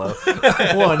Fuck buffalo.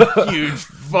 one huge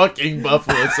fucking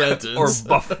buffalo sentence. Or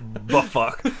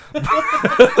buff-fuck.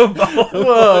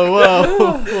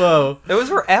 Whoa. Those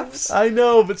were F's? I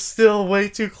know, but still way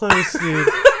too close, dude.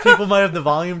 People might have the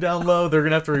volume down low. They're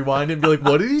gonna have to rewind it and be like,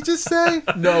 "What did he just say?"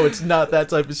 No, it's not that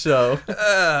type of show.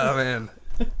 Oh, man.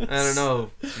 I don't know,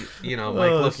 Mike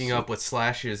Oh, looking shit. up what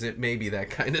slash is, it may be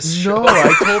that kind of show. No,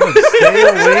 I told him stay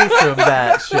away from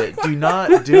that shit. Do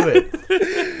not do it.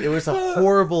 It was a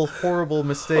horrible, horrible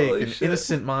mistake. Holy An shit.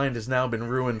 innocent mind has now been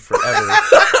ruined forever.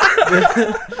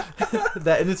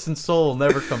 That innocent soul will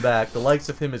never come back. The likes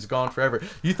of him is gone forever.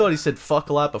 You thought he said fuck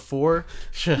a lot before?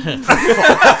 That's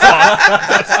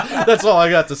all I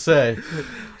got to say.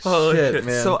 Holy Shit,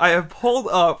 man. So I have pulled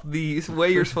up the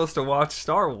way you're supposed to watch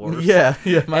Star Wars. Yeah,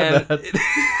 my And bad.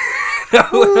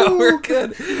 no, we're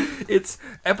good. It's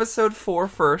episode 4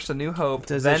 first, A New Hope.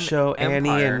 Does then it show Annie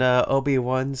Empire. and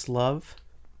Obi-Wan's love?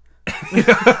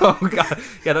 Oh god,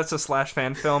 yeah, that's a Slash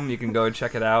fan film. You can go and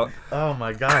check it out. Oh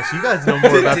my gosh, you guys know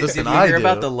more about this Did than you I hear do.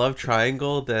 about the love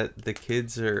triangle that the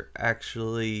kids are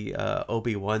actually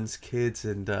Obi-Wan's kids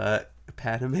and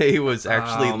Padme was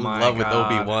actually Oh in my love with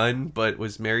God. Obi-Wan but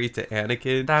was married to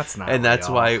Anakin. That's not And that's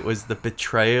real. why it was the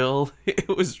betrayal. It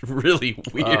was really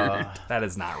weird. That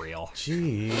is not real.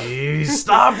 Jeez,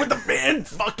 stop with the fan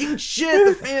fucking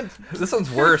shit. The fan. This one's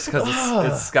worse because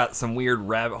it's got some weird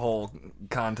rabbit hole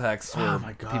context where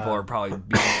my God. people are probably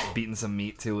beating some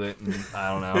meat to it, and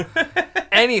I don't know.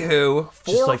 Anywho,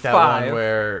 4 Just or like that 5. one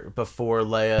where before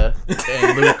Leia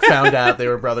and Luke found out they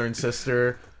were brother and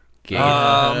sister.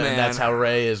 Oh, man. And that's how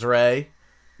Rey is Rey.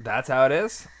 That's how it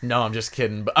is. No, I'm just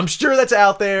kidding. But I'm sure that's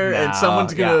out there, and No,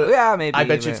 someone's gonna. yeah, maybe. I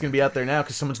bet you it's gonna be out there now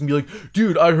because someone's gonna be like,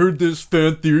 "Dude, I heard this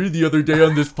fan theory the other day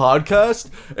on this podcast,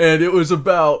 and it was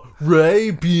about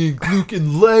Rey being Luke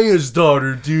and Leia's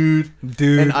daughter, dude."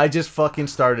 And I just fucking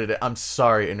started it. I'm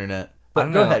sorry, internet. But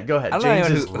don't go know. ahead, go ahead. I don't know James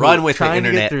anyone is who- Run with the trying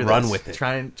to get internet. through Run this. with it.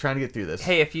 Trying to get through this.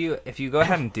 Hey, if you go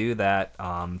ahead and do that,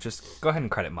 just go ahead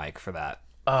and credit Mike for that.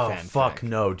 Oh fan fuck fic.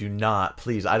 no! Do not,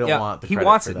 please. I don't Yeah, want the he credit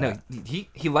wants for it. that. No,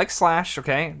 he likes Slash.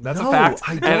 Okay, that's No, a fact.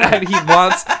 I And, don't. and he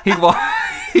wants.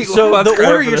 So wants the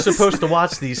credit order for you're this. supposed to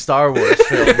watch these Star Wars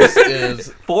films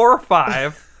is 4,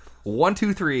 5, 1,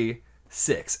 2, 3,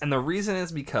 6, and the reason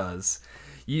is because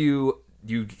you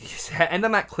end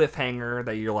on that cliffhanger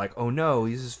that you're like, oh no,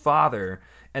 he's his father,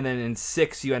 and then in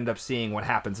 6 you end up seeing what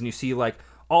happens, and you see like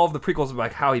all of the prequels of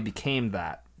like how he became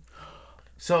that.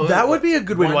 So That would be a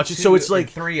good way to 1, watch it. 2, So it's and like-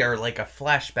 3 are like a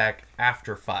flashback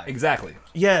after 5. Exactly.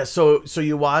 yeah. So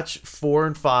you watch 4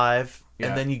 and 5, Yeah.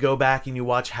 and then you go back and you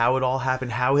watch how it all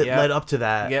happened, how it Yeah. led up to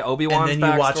that. You get Obi-Wan's and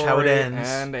then you watch how it backstory ends.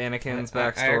 and Anakin's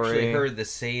backstory. I actually heard the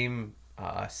same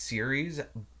series,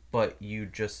 but you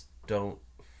just don't,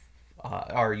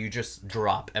 or you just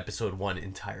drop episode 1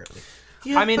 entirely.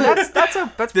 Yeah, I mean, but that's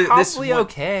This probably one-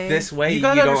 okay. This way, you,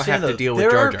 gotta don't understand, have to though, deal with there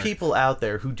Jar Jar. are people out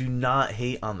there who do not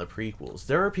hate on the prequels.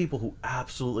 There are people who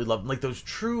absolutely love them. Like those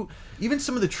true, even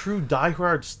some of the true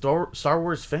diehard Star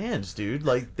Wars fans, dude.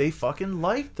 Like they fucking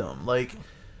like them. Like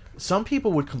some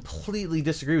people would completely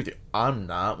disagree with you. I'm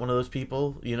not one of those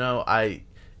people. You know,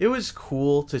 it was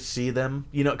cool to see them.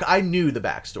 You know, I knew the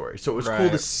backstory, so it was cool to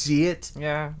Right. see it.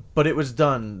 Yeah. But it was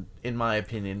done, in my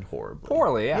opinion, horribly.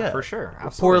 Poorly, yeah, for sure. Well,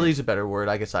 Absolutely. poorly is a better word.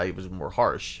 I guess I was more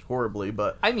harsh. Horribly,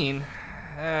 but I mean,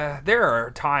 there are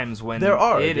times when There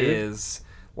are, it dude. is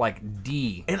like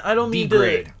D. and I don't D mean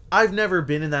grade. to. I've never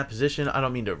been in that position. I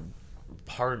don't mean to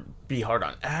be hard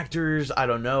on actors. I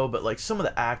don't know, but like some of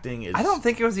the acting is. I don't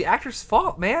think it was the actor's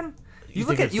fault, man. You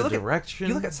think it's the direction?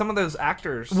 You look at some of those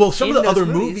actors. Well, some of in the those other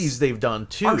movies they've done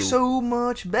too are so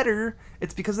much better.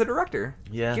 It's because of the director.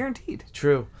 Yeah. Guaranteed.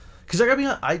 true. Because I gotta be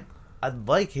honest, I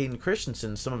like Hayden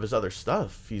Christensen. Some of his other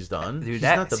stuff he's done. Dude, He's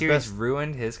that not the series best.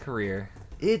 ruined his career.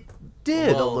 It did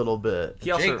a Well, little bit.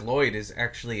 He also, Jake Lloyd is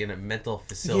actually in a mental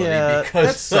facility Yeah, because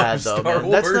that's sad of though. Star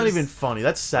Man. That's not Wars. even funny.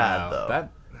 That's sad though.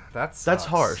 That That's sucks.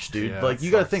 harsh, dude. Yeah, like that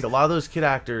you got to sucks. think a lot of those kid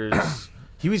actors.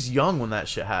 He was young when that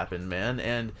shit happened, man,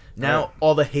 and now Right.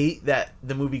 all the hate that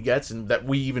the movie gets and that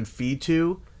we even feed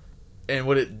to, and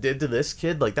what it did to this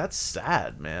kid, like that's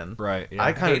sad, man. Right. Yeah.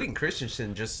 I kind of Hayden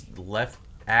Christensen just left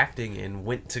acting and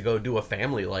went to go do a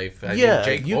family life. I Yeah, mean,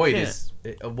 Jake you Lloyd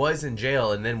can't. was in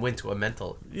jail and then went to a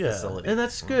mental facility. and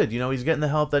that's good. You know, he's getting the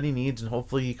help that he needs, and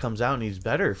hopefully he comes out and he's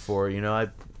better for it. I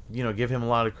give him a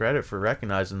lot of credit for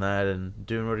recognizing that and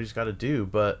doing what he's got to do.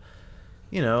 But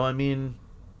I mean,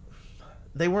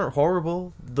 they weren't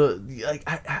horrible.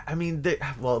 I mean,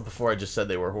 before I just said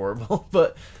they were horrible,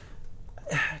 but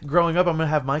growing up, I'm gonna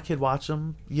have my kid watch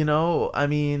them. I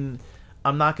mean,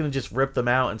 I'm not gonna just rip them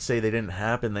out and say they didn't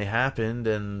happen. They happened,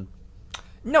 and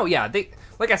No, yeah,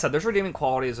 like I said, there's redeeming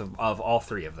qualities of all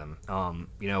three of them.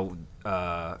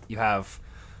 You have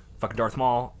fucking Darth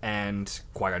Maul and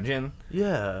Qui-Gon Jinn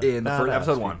yeah, in the first badass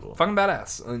episode 1. people. Fucking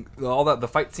badass. Like, all the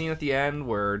fight scene at the end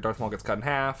where Darth Maul gets cut in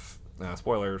half.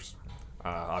 Spoilers,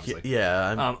 obviously.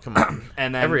 Yeah, come on.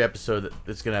 And then Every episode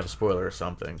that's gonna have a spoiler or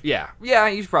something. yeah,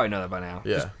 you should probably know that by now.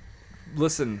 Yeah, Just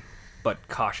listen, but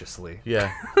cautiously.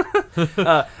 yeah. And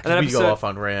then We episode, go off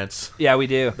on rants. yeah, we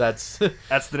do. That's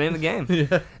That's the name of the game.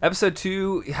 yeah. Episode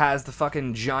 2 has the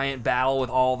fucking giant battle with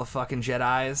all the fucking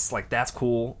Jedis. Like, that's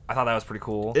cool. I thought that was pretty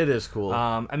cool. It is cool.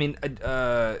 I mean,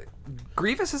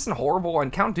 Grievous isn't horrible,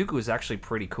 and Count Dooku is actually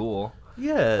pretty cool.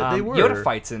 yeah, they were. Yoda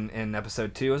fights in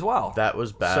episode 2 as well. That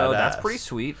was badass. So that's pretty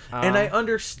sweet. And I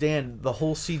understand the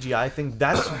whole CGI thing.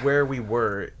 That's where we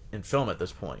were in film at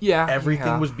this point. Yeah, Everything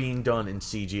yeah. was being done in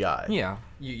CGI. Yeah.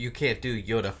 You can't do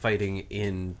Yoda fighting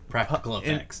in practical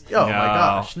In- effects. oh my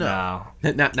gosh, no.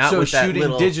 Not So with that shooting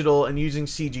little, digital and using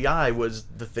CGI was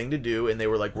the thing to do, and they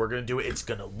were like, "We're gonna do it. It's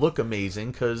gonna look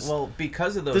amazing." Because Well,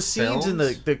 because of those the scenes in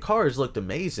films, the cars looked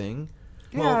amazing.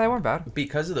 Yeah, Well, they weren't bad.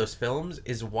 because of those films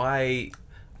is why,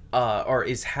 or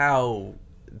is how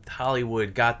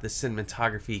Hollywood got the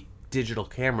cinematography digital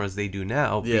cameras they do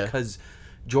now. Yeah. Because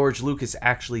George Lucas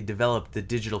actually developed the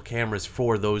digital cameras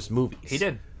for those movies. He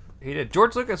did.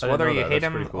 George Lucas, I didn't whether know you that. hate That's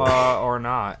him pretty cool. or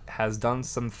not, has done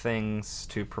some things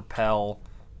to propel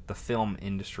the film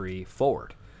industry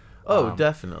forward. Oh,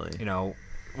 definitely.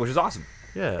 Which is awesome.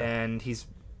 Yeah. And he's,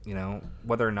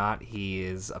 whether or not he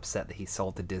is upset that he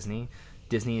sold to Disney,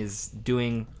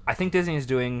 I think Disney is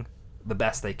doing the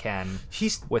best they can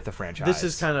He's with the franchise. This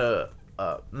is kind of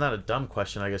not a dumb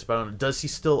question, I guess, but I don't know. Does he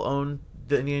still own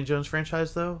the Indiana Jones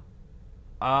franchise though?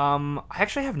 I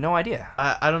actually have no idea.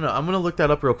 I don't know. I'm gonna look that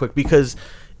up real quick because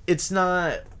it's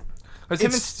not. Because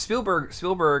him and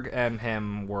Spielberg and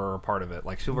him were part of it.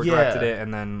 Like Spielberg Yeah. directed it,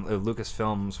 and then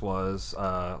Lucasfilms was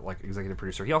like executive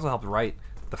producer. He also helped write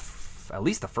at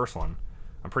least the first one.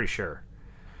 I'm pretty sure.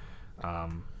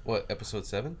 What, episode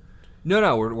 7?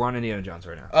 No, we're on Indiana Jones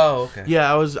right now. Oh, okay.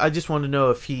 Yeah, I just wanted to know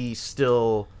if he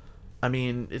still. I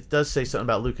mean, it does say something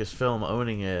about Lucasfilm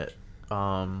owning it.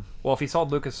 Well, if he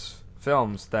sold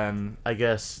Lucasfilms, then I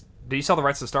guess. did he sell the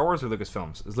rights to Star Wars or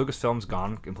Lucasfilms? Is Lucasfilms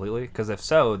gone completely? Because if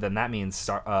so, then that means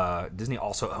Disney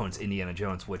also owns Indiana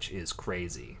Jones, which is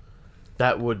crazy.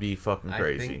 That would be fucking I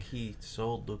crazy. think he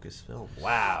sold Lucasfilm.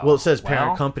 Wow. Well, it says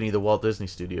parent company, the Walt Disney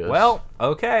Studios. Well,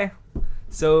 okay.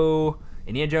 So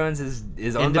Indiana Jones is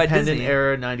owned by Independent Disney.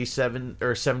 era 97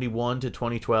 or 71 to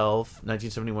 2012,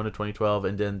 1971 to 2012,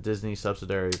 and then Disney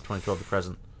subsidiary 2012 to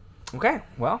present. Okay,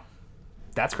 well,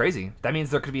 that's crazy. That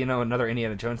means there could be another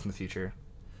Indiana Jones in the future.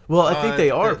 Well, I think they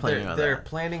are They're- planning on They're that.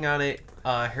 planning on it.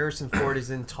 Harrison Ford is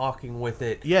in talking with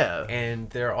it. Yeah. And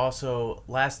they're also,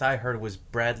 last I heard, was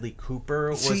Bradley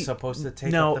Cooper was See, supposed to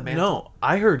take no, up the mantle. no.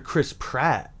 I heard Chris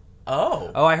Pratt.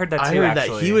 Oh. Oh, I heard that too. I heard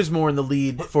actually. that he was more in the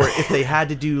lead for if they had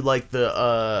to do like the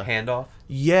Handoff.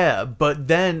 yeah, but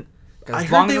then I as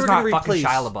heard long they as were it's going to not fucking replace.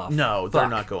 Shia LaBeouf. No, they're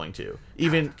Fuck. not going to.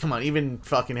 Even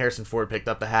fucking Harrison Ford picked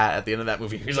up the hat at the end of that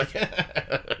movie. He's like,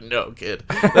 "No, kid,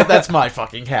 that's my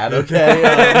fucking hat,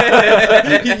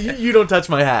 okay? You don't touch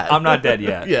my hat. I'm not dead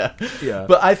yet. yeah, Yeah.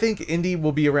 But I think Indy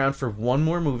will be around for one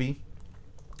more movie.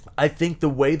 I think the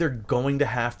way they're going to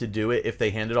have to do it, if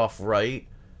they hand it off right,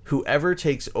 whoever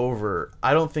takes over,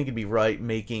 I don't think it'd be right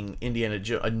making a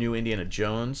new Indiana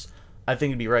Jones. I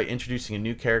think it'd be right introducing a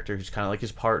new character who's kind of like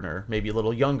his partner, maybe a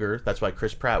little younger. That's why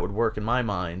Chris Pratt would work in my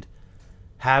mind.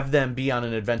 Have them be on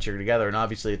an adventure together, and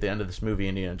obviously at the end of this movie,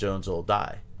 Indiana Jones will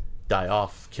die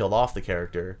off, killed off the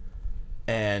character,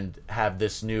 and have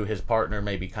his partner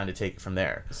maybe kind of take it from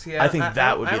there. See, I think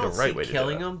that would I be the don't right see way to do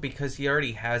killing it. him because he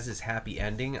already has his happy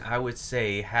ending. I would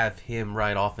say have him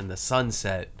ride off in the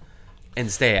sunset and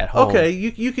stay at home. Okay,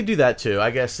 you could do that too.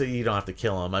 I guess you don't have to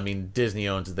kill him. I mean, Disney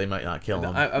owns it; they might not kill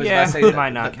him. I was Yeah, about to say they that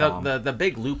might not kill him. the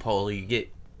big loophole you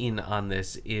get in on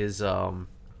this is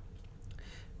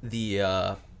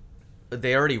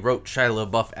they already wrote Shia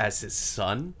LaBeouf as his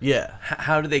son. Yeah,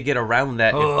 How do they get around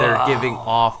that if they're giving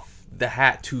off the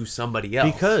hat to somebody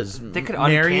else? because They could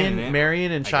uncanon it,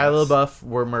 Marion and I Shia guess. LaBeouf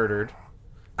were murdered,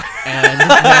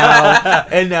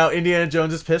 and now Indiana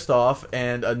Jones is pissed off,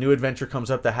 and a new adventure comes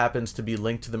up that happens to be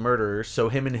linked to the murderers. So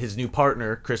him and his new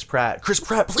partner, Chris Pratt,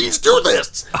 please do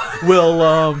this.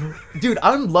 Will dude,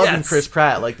 I'm loving Yes. Chris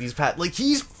Pratt. Like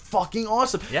he's fucking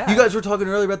awesome. Yeah. You guys were talking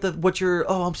earlier about I'm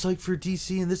psyched for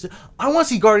DC and this. I want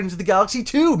to see Guardians of the Galaxy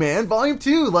 2, man, Volume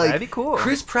 2. Like That'd be cool.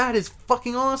 Chris Pratt is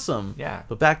fucking awesome. Yeah.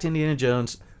 But back to Indiana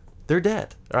Jones, they're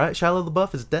dead. All right, Shia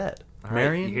LaBeouf is dead. All right,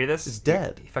 Marion you hear this? is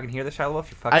dead. You fucking hear this, Shia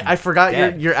LaBeouf? You're fucking I forgot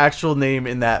dead. your actual name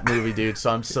in that movie, dude. So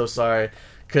I'm so sorry.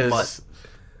 Cause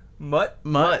Mutt.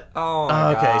 Mutt. Oh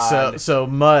my okay, God. so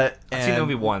Mutt. I've seen the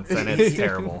movie once and it's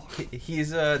terrible.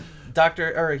 He's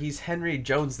he's Henry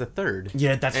Jones III.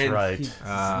 Yeah, that's And right. His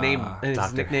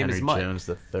Dr. nickname Henry is Mutt. Jones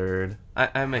the Third.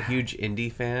 I'm a huge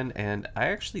indie fan, and I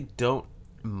actually don't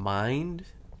mind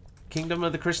Kingdom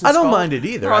of the Crystal I don't Skull. mind it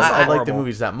either. No, it's not I like the horrible.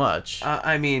 movies that much.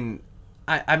 I mean,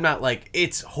 I'm not like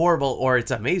it's horrible or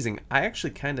it's amazing. I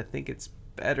actually kind of think it's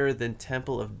better than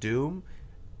Temple of Doom,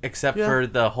 except Yeah. for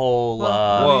the whole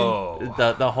Whoa.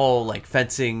 the whole like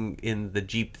fencing in the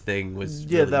Jeep thing was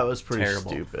Yeah, really that was pretty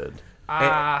terrible. stupid.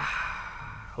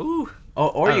 Ooh.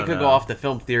 Or I you don't could go know. off the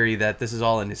film theory that this is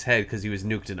all in his head because he was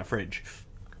nuked in a fridge.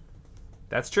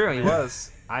 That's true. He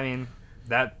was. I mean,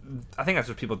 I think that's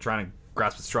what people trying to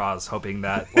grasp at straws, hoping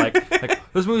that like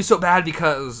this movie's so bad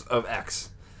because of X.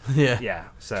 Yeah. Yeah.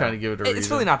 So Trying to give it a It's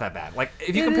reason. really not that bad. Like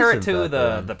if you It compare it isn't to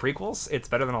that the bad. prequels, it's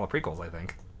better than all the prequels. I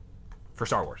think for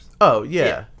Star Wars. Oh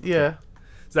yeah, yeah.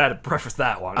 So I had to preface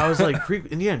that one. I was like,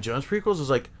 Indiana Jones prequels was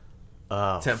like,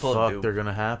 oh Temple of fuck, Doom. they're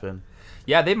gonna happen.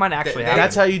 yeah, they might actually have.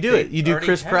 That's how you do They it. You do already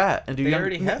Chris have- Pratt and do they young.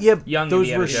 already have Yeah, Young those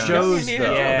Indiana were Jones. shows Young though.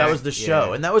 Indiana Jones. That was the show,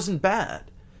 Yeah. and that wasn't bad.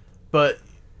 But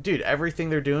dude, everything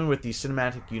they're doing with these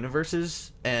cinematic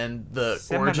universes and the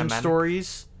origin Cinematic.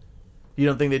 stories. You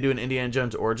don't think they do an Indiana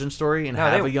Jones origin story and No,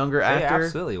 have they- a younger they actor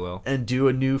absolutely will. and do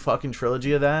a new fucking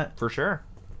trilogy of that? For sure.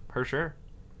 For sure.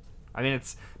 I mean,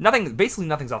 it's nothing. Basically,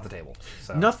 nothing's off the table.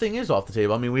 So. Nothing is off the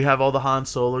table. I mean, we have all the Han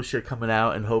Solo shit coming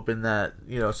out and hoping that,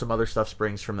 some other stuff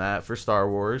springs from that for Star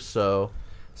Wars. So,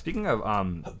 Speaking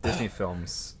of Disney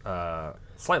films,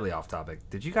 slightly off topic.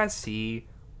 Did you guys see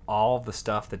all of the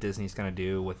stuff that Disney's gonna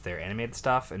do with their animated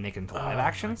stuff and make it into live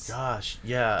actions. Gosh,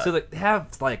 yeah. So they have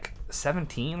like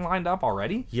 17 lined up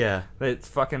already. Yeah. It's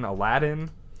fucking Aladdin,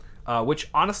 which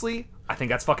honestly I think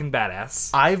that's fucking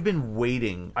badass. I've been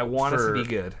waiting. I want it to for be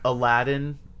good.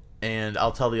 Aladdin, and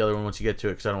I'll tell the other one once you get to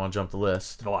it because I don't want to jump the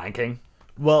list. The Lion King.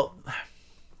 Well,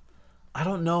 I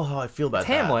don't know how I feel about It's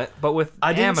Hamlet, but with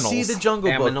I didn't aminals. see the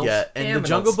Jungle Book Aminals. yet, and the Aminals.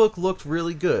 Jungle Book looked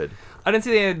really good. I didn't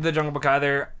see the Jungle Book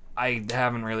either. I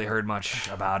haven't really heard much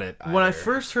about it. When I either.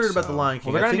 first heard about the Lion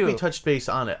King, they're I gonna think we do- touched base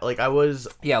on it. Like I was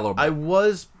yeah, a little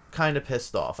bit. kind of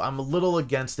pissed off. I'm a little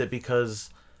against it because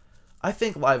I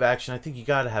think live action. I think you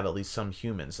got to have at least some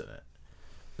humans in it.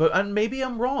 But maybe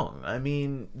I'm wrong. I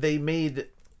mean, they made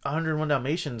 101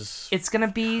 Dalmatians. It's gonna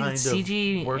be kind of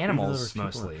CG work, even though animals there's people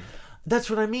mostly.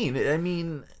 That's what I mean. I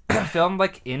mean, Filmed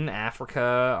like in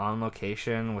Africa on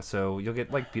location, so you'll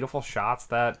get like beautiful shots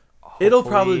that. it'll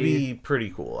probably hopefully- be pretty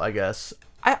cool. I guess.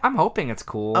 I'm hoping it's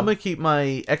cool. I'm gonna keep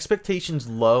my expectations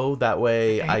low. That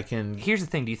way, I can. Here's the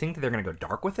thing: do you think that they're gonna go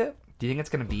dark with it? Do you think it's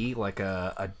gonna be like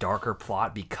a darker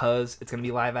plot because it's gonna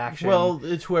be live action? Well,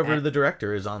 it's whoever And- the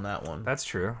director is on that one. that's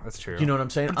true. That's true. You know what I'm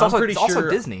saying? But it's I'm also- pretty it's also sure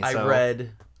Disney, I so-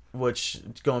 read, which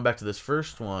going back to this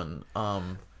first one,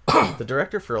 the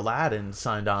director for Aladdin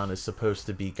signed on is supposed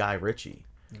to be Guy Ritchie,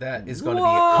 That is going to be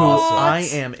who awesome. I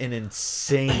am an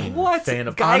insane What? fan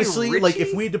of. Guy Honestly, like Ritchie?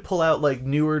 if we had to pull out like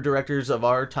newer directors of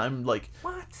our time, like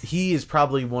What? he is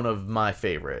probably one of my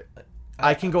favorite.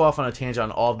 I can go off on a tangent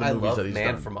on all the I movies love that he's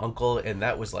Man done. from Uncle, and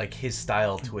that was like his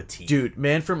style to a T. Dude,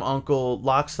 Man from Uncle,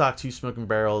 Lock, Stock, Two Smoking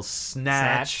Barrels,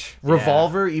 Snatch, Snatch,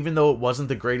 Revolver, even though it wasn't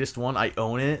the greatest one, I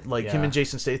own it. Like, him Yeah. and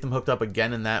Jason Statham hooked up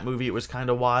again in that movie. It was kind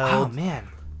of Oh wild. man,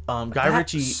 Guy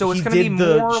Ritchie, So it's he gonna be did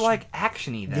the... more like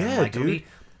actiony then. Yeah, like, dude.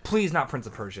 Please not Prince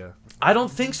of Persia. I don't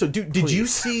think so. Dude, did you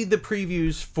Please. see the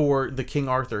previews for the King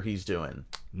Arthur he's doing?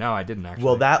 No, I didn't actually.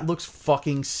 Well, that looks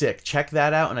fucking sick. Check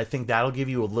that out, and I think that'll give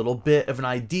you a little bit of an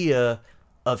idea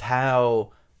of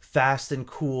how fast and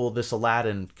cool this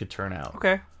Aladdin could turn out.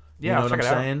 okay. Yeah, You know I'll what check I'm it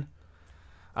out. saying?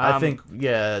 I Um, think,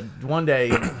 yeah, one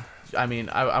day. I mean,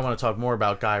 I want to talk more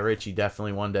about Guy Ritchie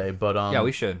definitely one day, but Yeah,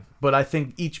 we should. But I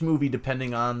think each movie,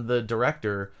 depending on the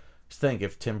director, think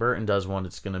if Tim Burton does one,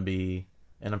 it's going to be,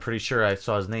 and I'm pretty sure I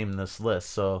saw his name in this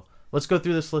list. So let's go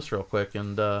through this list real quick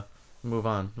and move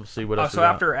on. We'll see what else. So we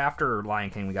got. after Lion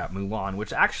King, we got Mulan,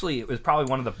 which actually was probably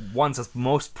one of the ones that's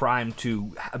most primed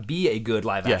to be a good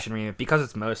live action remake because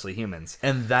it's mostly humans.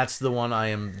 And that's the one I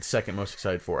am second most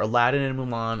excited for. Aladdin and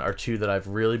Mulan are two that I've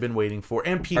really been waiting for.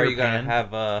 And Peter Are you Pan. gonna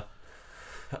have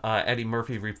Eddie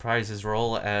Murphy reprise his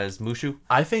role as Mushu?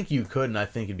 I think you could, and I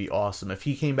think it'd be awesome if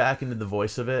he came back and did the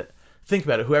voice of it. Think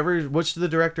about it. Which the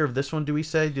director of this one do we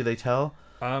say? Do they tell?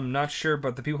 I'm not sure,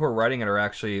 but the people who are writing it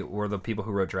were the people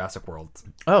who wrote Jurassic World.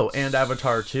 Oh, and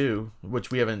Avatar 2,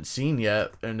 which we haven't seen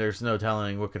yet, and there's no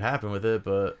telling what could happen with it,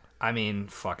 but... I mean,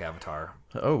 fuck Avatar.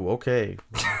 Oh, okay.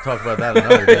 We'll talk about that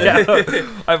another day.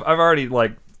 Yeah, I've already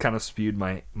like kind of spewed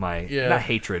my Yeah. not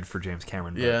hatred for James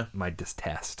Cameron, but Yeah. my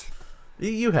disgust.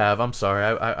 You have. I'm sorry.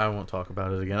 I won't talk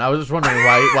about it again. I was just wondering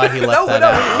why he left that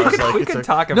out. I was like, we it's can okay.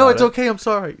 talk No, about it's it. okay. I'm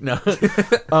sorry. No.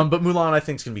 But Mulan, I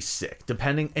think, is going to be sick.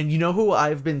 Depending... And you know who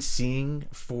I've been seeing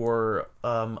for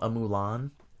a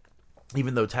Mulan?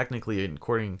 Even though technically,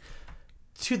 according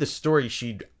to the story,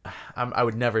 I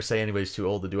would never say anybody's too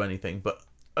old to do anything, but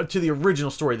to the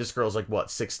original story, this girl's like, what,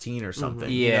 16 or something?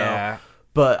 You know? Yeah.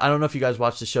 But I don't know if you guys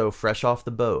watched the show Fresh Off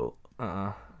the Boat.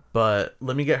 Uh-uh. But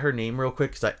let me get her name real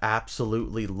quick because I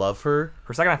absolutely love her.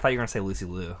 For a second, I thought you were gonna say Lucy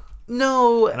Liu.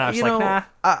 No, And I was you like, know, nah.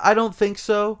 I don't think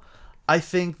so. I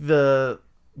think the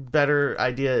better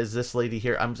idea is this lady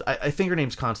here. I think her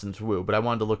name's Constance Wu, but I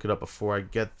wanted to look it up before I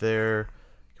get there.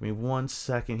 Give me 1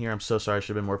 second here. I'm so sorry. I should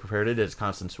have been more prepared. It is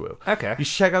Constance Wu. Okay. You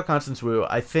should check out Constance Wu.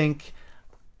 I think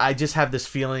I just have this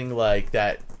feeling like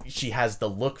that she has the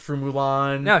look for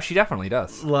Mulan. No, she definitely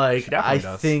does. Like, she definitely I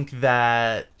does. think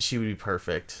that she would be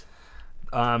perfect.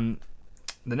 The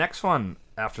next one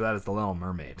after that is The Little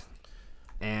Mermaid.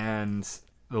 And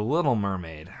The Little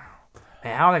Mermaid.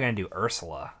 Man, how are they going to do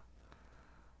Ursula?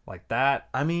 Like that?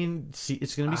 I mean,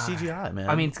 it's going to be CGI, man.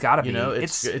 I mean, it's gotta You be. know,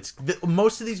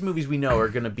 most of these movies we know are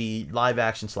going to be live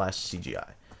action / CGI.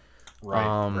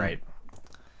 Right, right.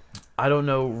 I don't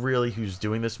know really who's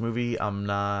doing this movie. I'm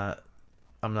not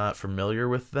familiar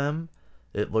with them.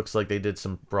 It looks like they did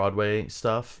some Broadway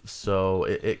stuff, so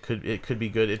it could be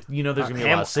good. There's gonna be a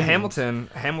lot of singing.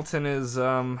 Hamilton is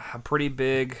a pretty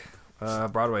big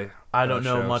Broadway. I don't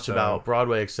know show, much so- about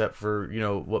Broadway except for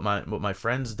what my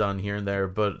friends done here and there.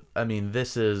 But I mean,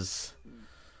 this is.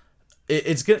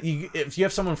 it's good. If you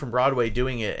have someone from Broadway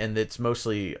doing it, and it's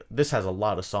mostly this has a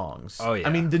lot of songs. Oh, yeah.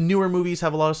 I mean, the newer movies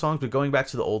have a lot of songs, but going back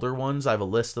to the older ones, I have a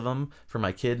list of them for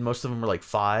my kid. Most of them were like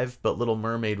 5, but Little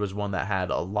Mermaid was one that had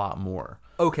a lot more.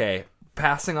 Okay,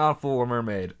 passing off Little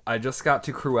Mermaid, I just got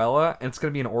to Cruella, and it's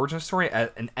going to be an origin story,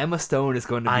 and Emma Stone is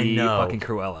going to I be know. fucking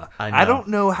Cruella. I know. I don't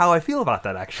know how I feel about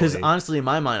that, actually. Because honestly, in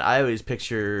my mind, I always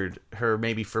pictured her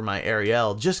maybe for my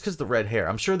Ariel, just because the red hair.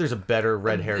 I'm sure there's a better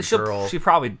red-haired girl. She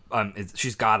probably,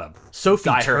 she's got to Sophie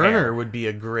dye her hair. Turner would be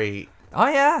a great. Oh,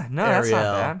 yeah. No, that's not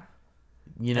Ariel. bad.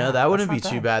 You know, Yeah, that wouldn't be that's not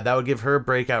too bad. bad. That would give her a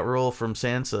breakout role from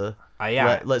Sansa.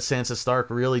 Yeah. Let Sansa Stark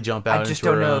really jump out I just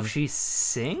into don't her know own. if she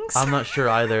sings. I'm not sure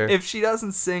either. If she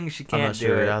doesn't sing, she I'm can't not do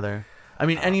sure it. either. I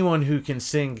mean, anyone who can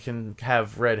sing can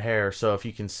have red hair. So if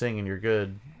you can sing and you're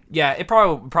good, Yeah, it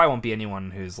probably won't be anyone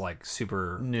who's like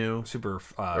super new,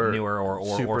 newer or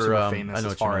super I famous know as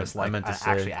what you far meant. as I like meant to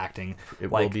say actually acting.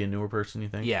 it like, will be a newer person. You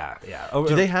think? Yeah, yeah. Oh,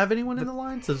 Do they have anyone in the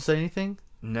lines? Does it say anything?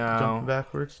 No, Jumping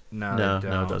backwards? no, No, they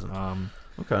no, it don't. doesn't.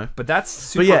 Okay. But that's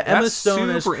super. But yeah, Emma that's Stone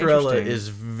as super Cruella interesting. is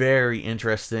very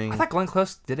interesting. I thought Glenn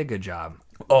Close did a good job.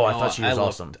 Oh, I thought she was loved,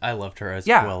 awesome. I loved her as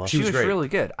Yeah, Cruella. she was great. really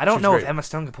good. I don't She's know if great. Emma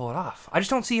Stone could pull it off. I just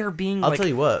don't see her being I'll like tell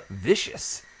you what.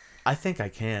 vicious. I think I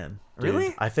can. Dude.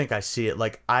 Really? I think I see it.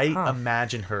 Like I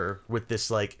imagine her with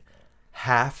this like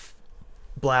half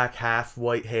black, half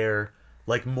white hair,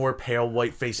 like more pale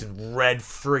white face and red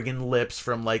friggin' lips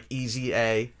from like Easy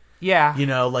A. Yeah, You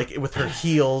know, like with her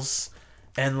heels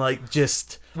and like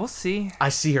just we'll see. I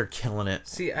see her killing it.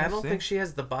 See, I don't see. think she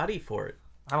has the body for it.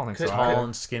 I don't think so. Could- either. Tall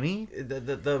and skinny.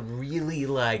 The really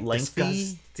like Lengthy?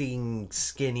 disgusting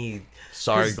skinny.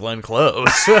 Sorry, Glenn Close.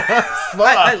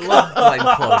 I love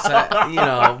Glenn Close, you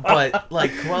know, but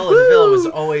like Cruella de Vil was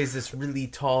always this really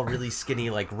tall, really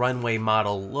skinny, like runway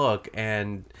model look,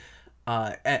 and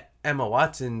Emma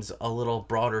Watson's a little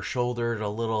broader shouldered, a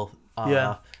little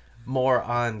Yeah. more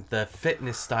on the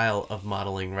fitness style of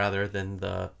modeling rather than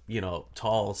the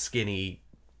tall, skinny,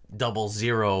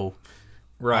 00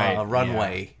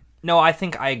 runway. yeah. No, I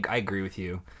think I agree with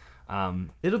you.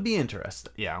 It'll be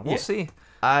interesting. Yeah, we'll see.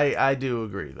 I do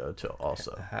agree though too.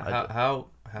 Also, I do.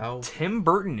 How Tim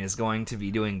Burton is going to be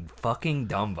doing fucking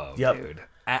Dumbo, Yep. dude.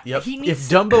 Yep. He If needs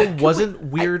Dumbo wasn't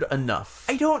weird enough,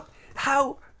 I don't.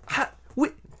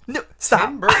 Wait, no, stop.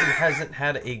 Tim Burton hasn't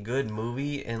had a good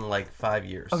movie in like 5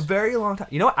 years. A very long time.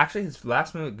 You know what? Actually, his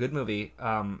last movie, good movie.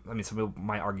 I mean, some people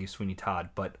might argue Sweeney Todd,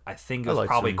 but I think it I was like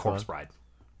probably Sweeney Corpse Todd. Bride.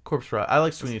 Corpse Bride. I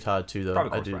like Sweeney Todd too, though.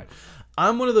 Probably I Corpse do. Bride.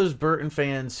 I'm one of those Burton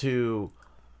fans who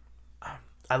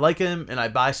I like him and I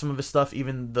buy some of his stuff,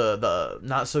 even the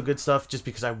not so good stuff, just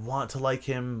because I want to like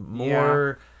him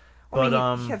more. But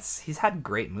I mean, he's had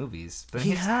great movies, but he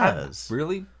he's has. had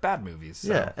really bad movies. So.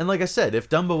 yeah, and like I said, if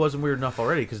Dumbo wasn't weird enough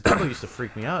already, because Dumbo used to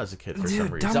freak me out as a kid for some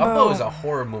Dude, reason. Dumbo is a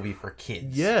horror movie for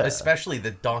kids. Yeah. Especially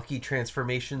the donkey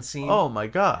transformation scene. Oh my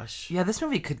gosh. Yeah, this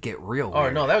movie could get real. Oh,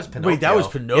 weird. no, that was Pinocchio. Wait, that was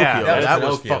Pinocchio. Yeah, that was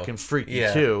was Pinocchio. fucking freaky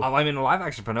Yeah. too. I mean, live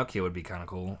action Pinocchio would be kind of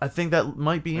cool. I think that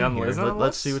might be in here. Isn't it on the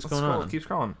Let's list? see what's going scroll, on. Keep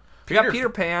scrolling. We got Peter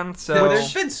Pan. So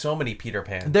There's been so many Peter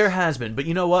Pans. There has been, but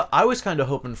you know what? I was kind of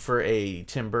hoping for a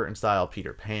Tim Burton style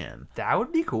Peter Pan. that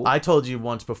would be cool. I told you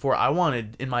once before, I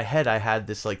wanted, in my head, I had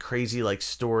this like crazy like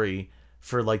story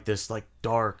for like this like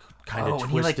dark kind of when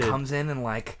twisted. he like comes in and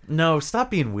like No, stop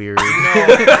being weird.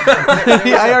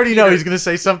 I already know he's gonna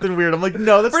say something weird. I'm like,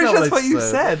 no, that's pretty not sure that's what what I you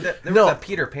said. said. There No. was a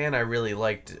Peter Pan I really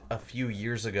liked a few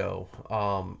years ago.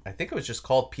 I think it was just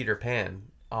called Peter Pan.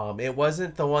 It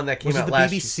wasn't the one that came Was it out the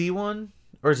last BBC one,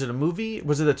 or is it a movie?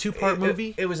 Was it a two-part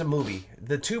movie? It was a movie.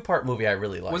 The 2-part movie I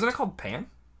really liked. wasn't it called Pan?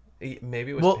 Maybe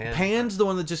it was Well, Pan. Pan's the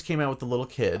one that just came out with the little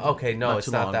kid. Okay, no, it's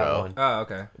too not long that ago. one. Oh,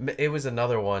 okay. It was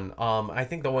another one. I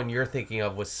think the one you're thinking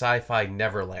of was Sci-Fi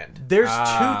Neverland. There's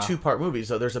Ah. two two-part movies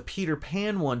though. There's a Peter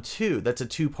Pan one too. That's a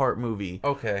two-part movie.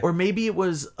 Okay. Or maybe it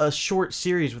was a short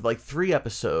series with like 3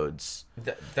 episodes.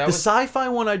 That The was sci-fi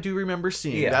one I do remember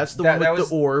seeing. Yeah, That's the that- one with that was-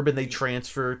 the orb, and they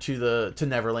transfer to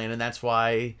Neverland, and that's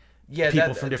why yeah, people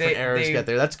that- from different they- eras they- get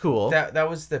there. That's cool. That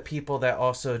was the people that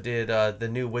also did the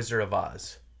new Wizard of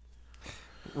Oz.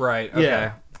 Right. Okay.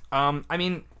 Yeah. I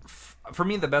mean, for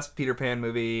me, the best Peter Pan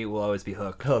movie will always be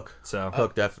Hook. Hook. So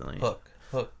Hook, definitely. Hook.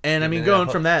 And I mean, Give me that going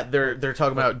hook. from that, they're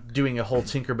talking about doing a whole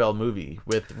Tinkerbell movie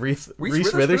with Reese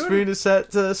Witherspoon? Witherspoon is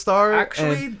set to star.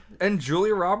 actually, and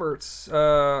Julia Roberts.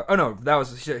 Oh no, that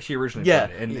was she originally yeah,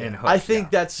 played it in Hook. I think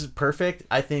yeah. that's perfect.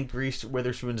 I think Reese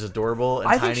Witherspoon's adorable and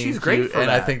I think tiny she's and great cute, for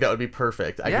and I that. think that would be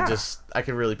perfect. Yeah. I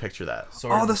could really picture that.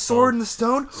 Oh, the sword and the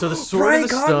stone. So the sword and the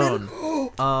Brian stone.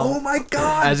 Oh my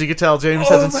god! As you can tell, James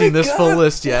Oh hasn't my seen this full God.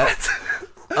 list yet.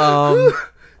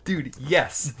 Dude,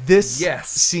 yes. This yes.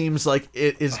 seems like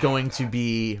it is going to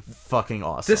be fucking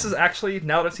awesome. This is actually,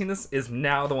 now that I've seen this, is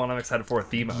now the one I'm excited for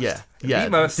the most. yeah. The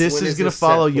most. This When is is gonna this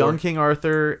follow set for? Young King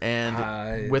Arthur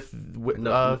and with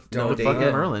no date fucking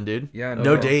yet. Merlin, dude. Yeah,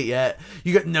 no date yet.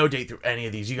 You got no date through any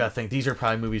of these. You gotta think these are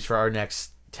probably movies for our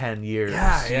next 10 years.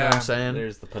 Yeah, You know what I'm saying?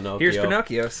 There's the Pinocchio. Here's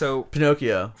Pinocchio. So,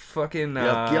 Pinocchio. fucking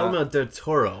Guillermo del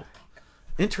Toro.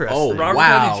 Interesting. Oh, Robert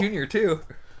Wow. Downey Jr. too.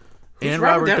 Who's And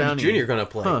Robert Robert Downey Jr. gonna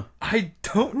play? Huh. I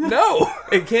don't know.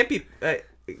 It can't be.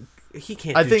 He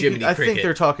can't. I do think Jiminy I Cricket. think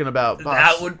they're talking about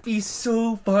That would be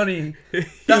so funny.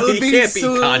 That would He be can't be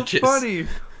so conscious. funny.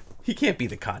 He can't be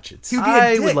the conscience. He'd be a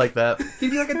I dick. would like that.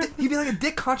 He'd be like a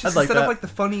dick conscious I'd like instead of that. like the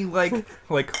funny like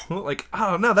I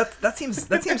don't know. That seems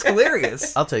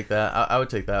hilarious. I'll take that. I would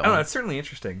take that I don't know. one. It's certainly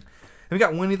interesting. And we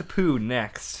got Winnie the Pooh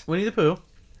next. Winnie the Pooh.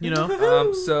 You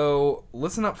know. So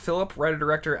listen up, Philip. Writer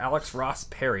director Alex Ross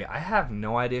Perry. I have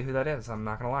no idea who that is. I'm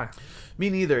not gonna lie. Me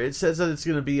neither. It says that it's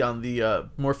going to be on the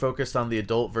more focused on the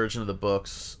adult version of the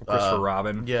books. Christopher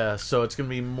Robin. Yeah, so it's going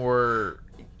to be more.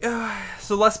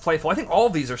 So less playful. I think all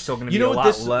of these are still gonna be You know a what? lot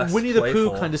This less. Winnie the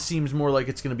playful. Pooh kind of seems more like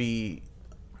it's going to be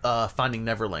Finding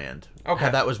Neverland. Okay.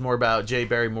 How that was more about J.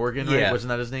 Barry Morgan, right? Yeah. Wasn't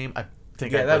that his name? I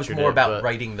think I Yeah, that was butchered more it, about but-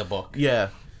 writing the book. Yeah.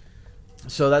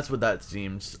 So that's what that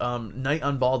seems. Night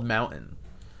on Bald Mountain.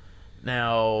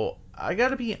 Now, I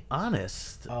gotta be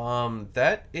honest.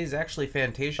 That is actually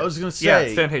Fantasia. I was gonna say, Yeah,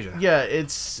 it's Fantasia.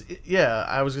 Yeah,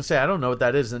 I was gonna say I don't know what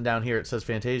that is, and down here it says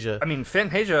Fantasia. I mean,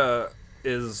 Fantasia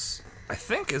is, I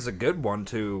think, is a good one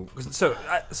too. So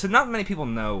not many people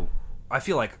know. I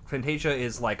feel like Fantasia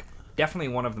is like definitely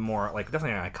one of the more like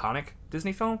definitely an iconic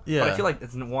Disney film. Yeah. But I feel like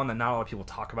it's one that not a lot of people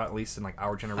talk about, at least in like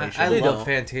our generation. I They love don't.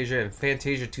 Fantasia, and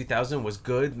Fantasia 2000 was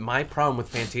good. My problem with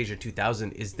Fantasia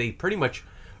 2000 is they pretty much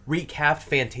recapped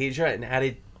Fantasia and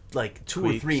added like two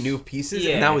Tweaks. or three new pieces,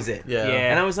 Yeah. and that was it. Yeah.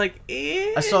 And I was like,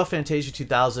 eh. I saw Fantasia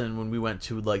 2000 when we went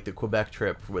to like the Quebec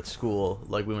trip with school.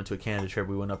 Like we went to a Canada trip.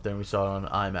 We went up there and we saw it on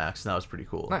IMAX, and that was pretty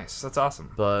cool. Nice, that's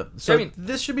awesome. But so I mean,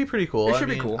 this should be pretty cool. it I should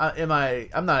be mean, cool.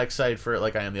 I'm not excited for it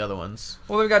like I am the other ones.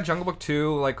 Well, then we got Jungle Book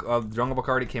 2. Like Jungle Book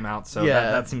already came out, so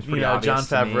yeah, that seems pretty you know, obvious.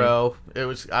 Jon to me.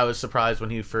 Favreau. I was surprised when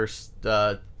he first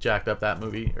jacked up that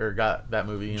movie or got that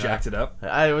movie. You know? Jacked it up.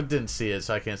 I didn't see it,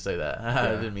 so I can't say that.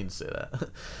 I didn't mean to say that.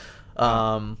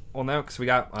 Well, no, because we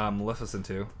got Maleficent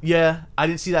too. Yeah, I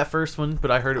didn't see that first one,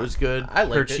 but I heard it was good. I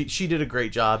liked Heard it. She did a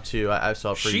great job too. I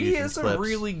saw previews She and is a clips.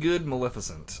 really good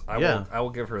Maleficent. Yeah. I will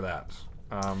give her that.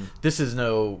 This is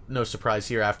no surprise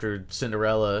here. After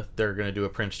Cinderella, they're gonna do a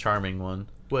Prince Charming one,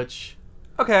 which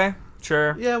Okay,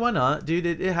 sure. yeah, why not, dude?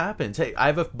 It happens. Hey, I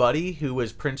have a buddy who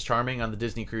was Prince Charming on the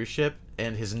Disney cruise ship,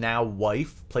 and his now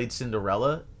wife played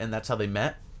Cinderella, and that's how they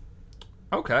met.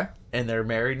 Okay. And they're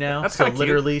married now. That's so kinda cute.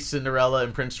 literally, Cinderella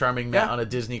and Prince Charming met Yeah. on a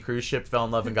Disney cruise ship, fell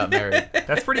in love, and got married.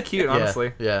 That's pretty cute,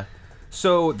 honestly. Yeah.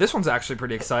 So this one's actually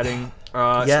pretty exciting.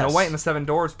 Snow Yes. White and the Seven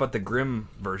Dwarfs, but the Grimm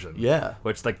version. Yeah.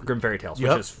 Which like Grimm fairy tales,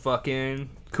 Yep. which is fucking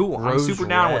cool. Rose I'm super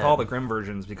down with red. all the Grimm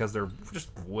versions because they're just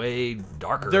way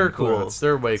darker. They're and cooler. cool.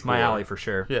 They're way It's my cooler. alley for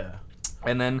sure. Yeah.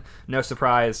 And then no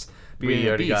surprise, Beauty We and the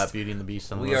already Beast. got Beauty and the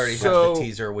Beast on the we list. already So- have the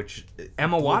teaser, which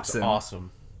Emma looks Watson.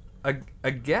 awesome.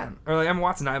 Again, or like Emma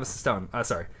Watson and Iva Stone.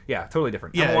 Sorry, yeah, totally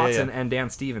different. Yeah, Emma yeah, Watson yeah. and Dan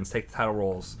Stevens take the title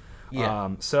roles. Yeah.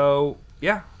 So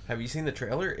yeah, Have you seen the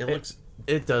trailer? It looks.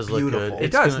 It does look Beautiful. good. It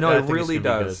It's does. gonna- No, I it think it's really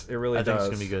gonna be does. good. It really I think does.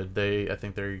 it's gonna be good. I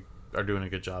think they are doing a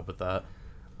good job with that.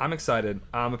 I'm excited.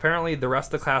 Apparently, the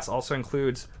rest of the class also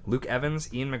includes Luke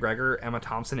Evans, Ian McGregor, Emma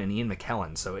Thompson, and Ian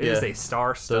McKellen. So it is Yeah. a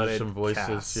star-studded Those are some voices.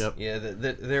 cast. Yep. Yeah,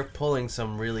 they're pulling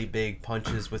some really big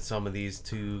punches with some of these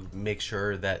to make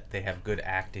sure that they have good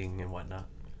acting and whatnot.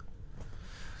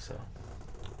 So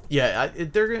Yeah,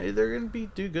 they're gonna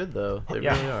do good though. They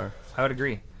Yeah. really are. I would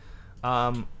agree.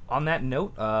 On that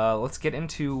note, let's get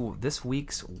into this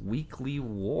week's Weekly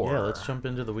War. Yeah, let's jump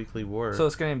into the weekly war. So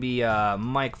it's going to be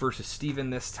Mike versus Steven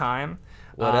this time.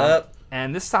 What up?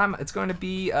 And this time it's going to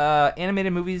be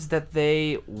animated movies that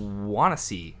they want to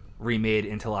see remade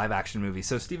into live action movies.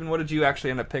 So Steven, what did you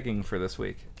actually end up picking for this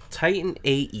week? Titan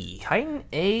AE. Titan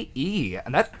AE.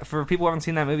 And that, for people who haven't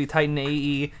seen that movie, Titan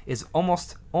AE is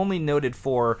almost only noted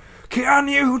for "Can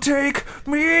you take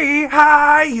me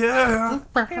higher?"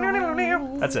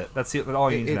 That's it. That's all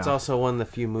you need to It's know. also one of the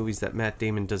few movies that Matt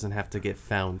Damon doesn't have to get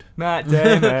found. Matt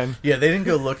Damon. Yeah, they didn't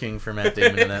go looking for Matt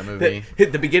Damon in that movie.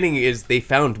 The beginning is they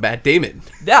found Matt Damon.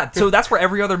 Yeah, so that's where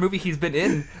every other movie he's been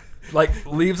in, like,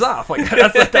 leaves off. Like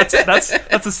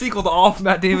that's a sequel to all of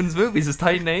Matt Damon's movies. Is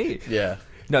Titan AE. Yeah.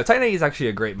 No, Titan AE is actually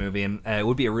a great movie, and it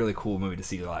would be a really cool movie to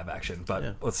see live action.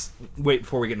 But let's wait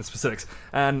before we get into specifics.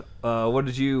 And what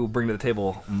did you bring to the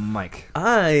table, Mike?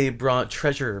 I brought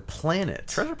Treasure Planet.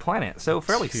 Treasure Planet. So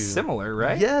fairly similar,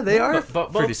 right? Yeah, they are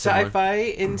But pretty both similar. sci-fi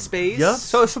in space. Yep.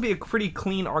 So this will be a pretty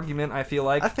clean argument, I feel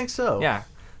like. I think so. Yeah,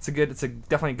 it's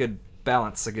definitely a good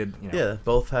balance. A good, Yeah,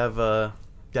 both have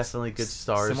definitely good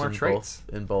stars similar in traits.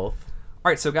 both. All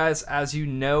right, so guys, as you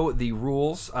know the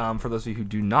rules, for those of you who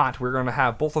do not, we're going to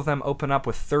have both of them open up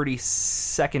with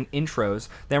 30-second intros.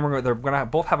 Then they're going to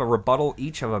both have a rebuttal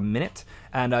each of a minute,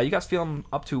 and you guys feel them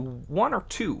up to 1 or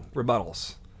 2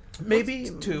 rebuttals. Maybe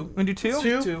 2. We can do 2?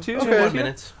 Two? Two Okay. 1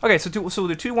 minutes. Okay, so we'll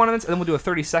do 2 1 minutes, and then we'll do a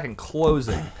 30-second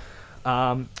closing.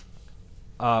 Who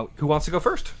wants to go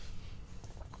first?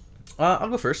 I'll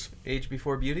go first. Age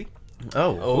Before Beauty.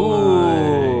 Oh.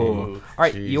 Ooh. All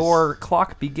right, Jeez. your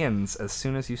clock begins as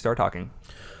soon as you start talking.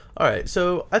 All right,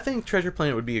 so I think Treasure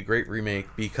Planet would be a great remake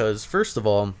because, first of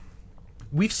all,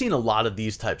 we've seen a lot of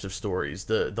these types of stories,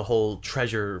 the whole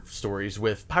treasure stories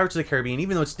with Pirates of the Caribbean,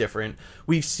 even though it's different.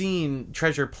 We've seen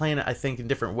Treasure Planet, I think, in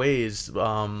different ways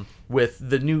with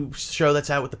the new show that's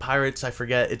out with the pirates. I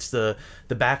forget. It's the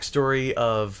backstory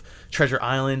of Treasure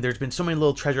Island. There's been so many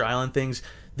little Treasure Island things.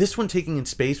 This one taking in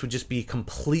space would just be a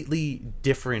completely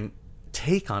different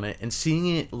take on it, and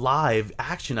seeing it live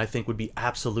action, I think, would be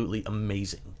absolutely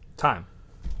amazing. Time.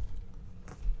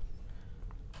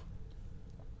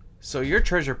 So your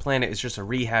Treasure Planet is just a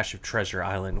rehash of Treasure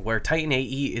Island, where Titan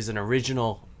AE is an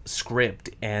original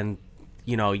script, and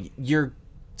you're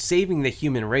saving the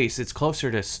human race. It's closer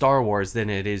to Star Wars than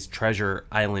it is Treasure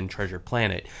Island, Treasure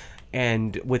Planet.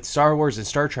 And with Star Wars and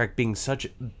Star Trek being such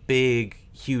big,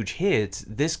 huge hits,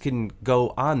 this can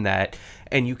go on that,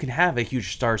 and you can have a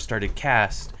huge star-studded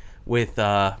cast with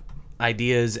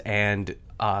ideas and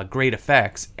great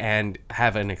effects, and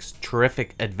have an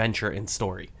terrific adventure and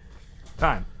story.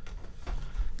 Time.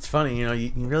 It's funny,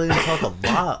 you really didn't talk a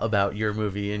lot about your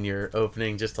movie in your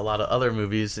opening, just a lot of other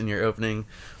movies in your opening.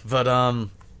 But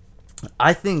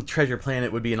I think Treasure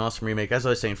Planet would be an awesome remake. As I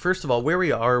was saying, first of all, where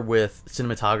we are with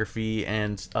cinematography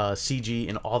and CG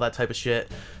and all that type of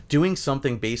shit, doing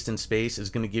something based in space is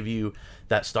going to give you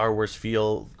that Star Wars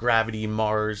feel, Gravity,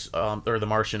 Mars, or The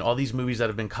Martian, all these movies that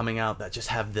have been coming out that just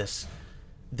have this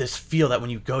feel that when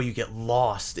you go, you get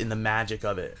lost in the magic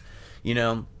of it.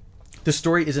 The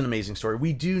story is an amazing story.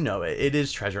 We do know it. It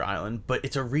is Treasure Island, but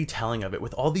it's a retelling of it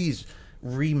with all these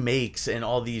remakes and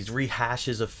all these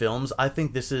rehashes of films. I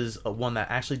think this is one that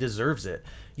actually deserves it.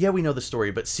 Yeah, we know the story,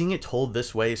 but seeing it told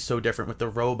this way is so different with the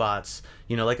robots.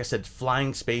 Like I said,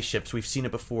 flying spaceships, we've seen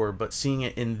it before, but seeing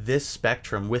it in this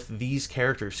spectrum with these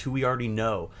characters who we already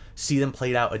know, see them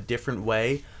played out a different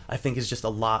way, I think is just a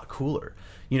lot cooler.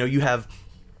 You have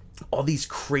all these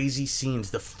crazy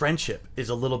scenes. The friendship is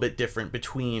a little bit different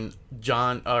between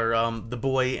the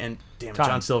boy and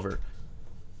John Silver.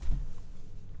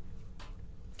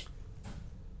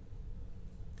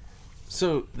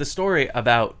 So the story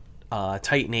about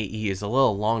Titan AE is a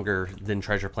little longer than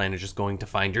Treasure Planet, just going to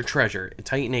find your treasure.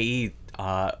 Titan AE,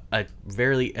 a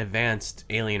very advanced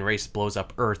alien race blows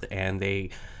up Earth, and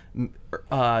the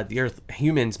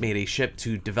humans made a ship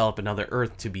to develop another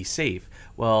Earth to be safe.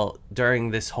 Well,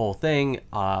 during this whole thing,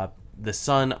 the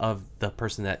son of the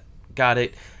person that got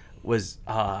it was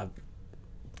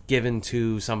given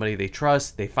to somebody they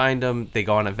trust. They find him. They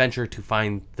go on an adventure to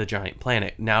find the giant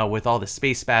planet. Now, with all the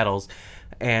space battles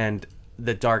and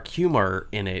the dark humor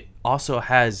in it, also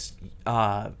has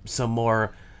some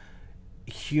more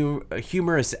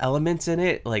humorous elements in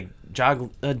it. Like John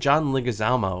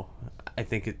Leguizamo, I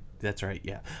think that's right.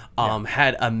 Yeah.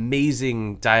 Had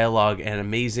amazing dialogue and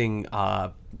amazing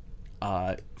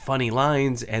funny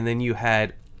lines, and then you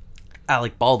had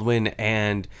Alec Baldwin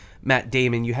and Matt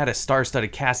Damon. You had a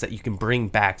star-studded cast that you can bring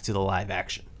back to the live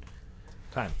action.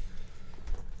 Time.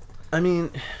 I mean,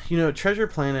 Treasure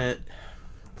Planet.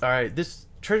 All right, this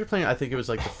Treasure Planet, I think it was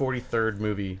like the 43rd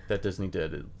movie that Disney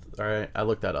did. All right, I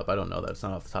looked that up. I don't know that. It's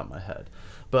not off the top of my head.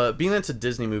 But being that it's a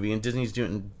Disney movie and Disney's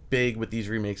doing big with these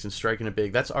remakes and striking it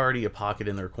big, that's already a pocket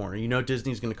in their corner.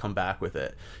 Disney's going to come back with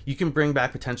it. You can bring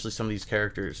back potentially some of these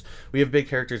characters. We have big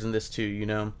characters in this too,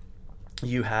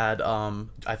 You had,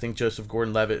 I think Joseph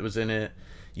Gordon-Levitt was in it.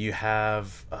 You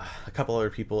have a couple other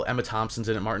people. Emma Thompson's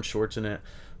in it. Martin Short's in it.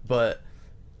 But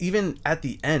even at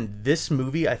the end, this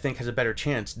movie, I think, has a better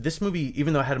chance. This movie,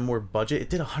 even though it had a more budget, it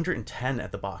did 110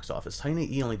 at the box office. Titan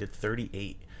AE only did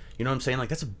 38. You know what I'm saying? Like,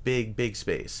 that's a big, big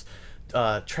space.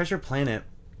 Treasure Planet,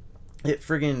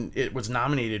 it was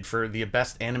nominated for the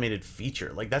best animated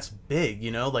feature. Like, that's big,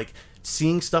 you know? Like,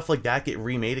 seeing stuff like that get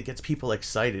remade, it gets people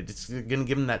excited. It's gonna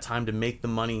give them that time to make the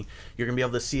money. You're gonna be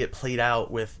able to see it played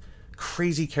out with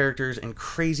crazy characters and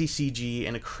crazy CG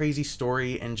and a crazy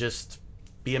story, and just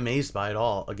be amazed by it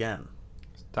all again.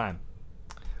 Time.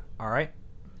 All right,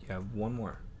 you have one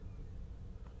more.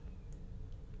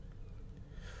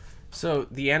 So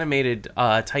the animated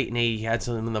Titan AE had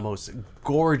some of the most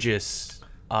gorgeous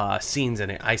scenes in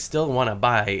it. I still want to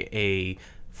buy a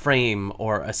frame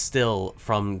or a still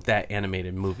from that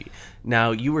animated movie.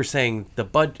 Now, you were saying the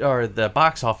the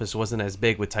box office wasn't as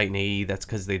big with Titan AE. That's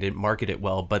because they didn't market it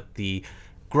well, but the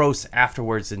gross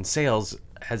afterwards in sales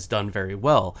has done very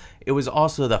well. It was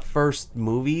also the first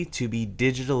movie to be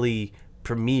digitally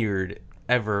premiered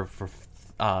ever for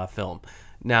film.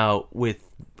 Now, with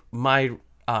my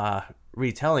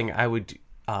retelling, I would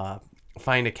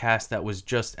find a cast that was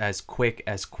just as quick,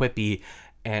 as quippy,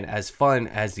 and as fun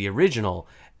as the original,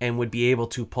 and would be able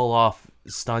to pull off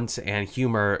stunts and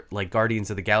humor like Guardians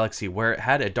of the Galaxy, where it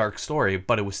had a dark story,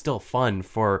 but it was still fun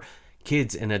for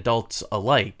kids and adults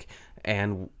alike.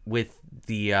 And with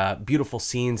the beautiful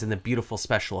scenes and the beautiful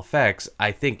special effects,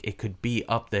 I think it could be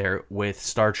up there with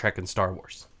Star Trek and Star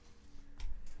Wars.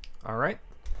 All right.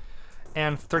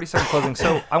 And 30-second closing.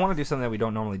 So I want to do something that we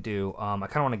don't normally do. I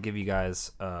kind of want to give you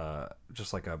guys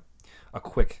just like a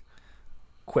quick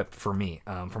quip for me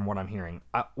from what I'm hearing.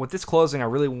 With this closing, I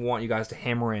really want you guys to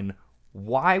hammer in,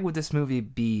 why would this movie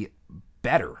be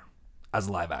better as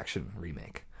a live-action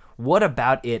remake? What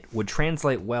about it would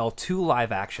translate well to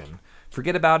live action?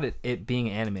 Forget about it being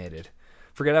animated.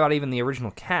 Forget about even the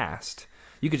original cast.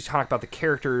 You could just talk about the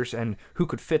characters and who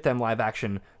could fit them live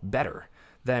action better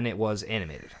than it was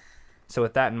animated. So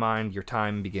with that in mind, your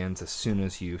time begins as soon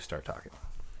as you start talking.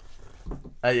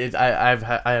 I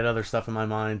had other stuff in my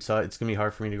mind, so it's gonna be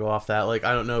hard for me to go off that. Like,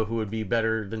 I don't know who would be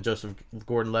better than Joseph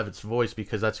Gordon-Levitt's voice,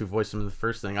 because that's who voiced him in the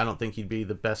first thing. I don't think he'd be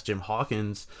the best Jim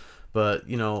Hawkins, but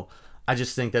I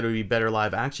just think that it would be better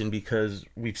live action, because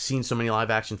we've seen so many live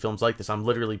action films like this. I'm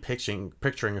literally picturing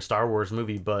a Star Wars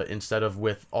movie, but instead of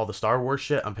with all the Star Wars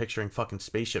shit, I'm picturing fucking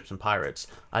spaceships and pirates.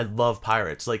 I love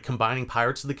pirates. Like, combining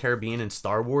Pirates of the Caribbean and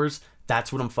Star Wars,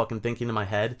 that's what I'm fucking thinking in my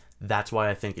head. That's why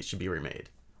I think it should be remade.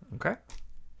 Okay.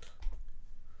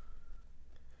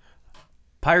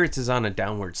 Pirates is on a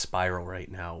downward spiral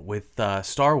right now. With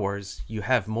Star Wars, you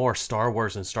have more Star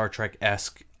Wars and Star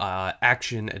Trek-esque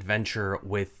action adventure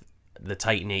with the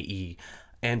Titan AE,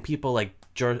 and people like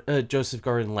Joseph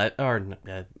Gordon-Levitt,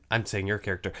 I'm saying your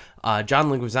character, John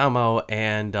Leguizamo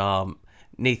and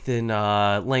Nathan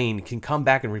Lane can come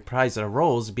back and reprise their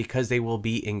roles, because they will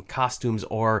be in costumes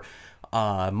or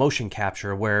motion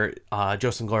capture, where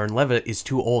Joseph Gordon-Levitt is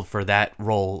too old for that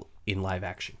role in live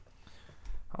action.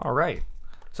 All right.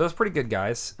 So that's pretty good,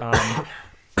 guys.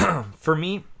 For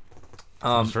me...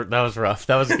 that was rough.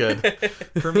 That was good.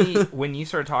 For me, when you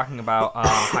started talking about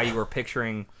how you were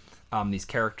picturing these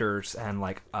characters, and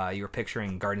like you were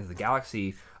picturing Guardians of the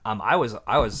Galaxy, I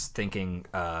was thinking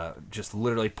just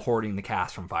literally porting the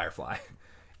cast from Firefly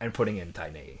and putting it in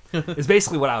Titan AE. It's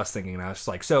basically what I was thinking, and I was just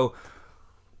like, so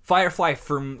Firefly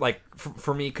for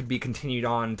me could be continued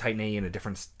on Titan AE in a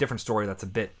different story that's a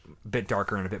bit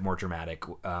darker and a bit more dramatic,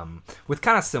 with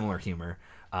kind of similar humor.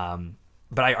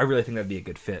 But I really think that'd be a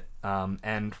good fit.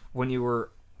 And when you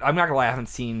were, I'm not gonna lie, I haven't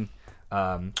seen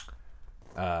Treasure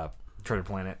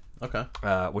Planet. Okay.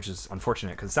 Which is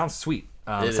unfortunate, because it sounds sweet.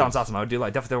 It sounds awesome. I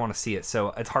definitely want to see it. So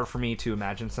it's hard for me to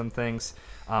imagine some things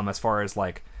as far as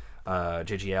like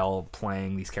JGL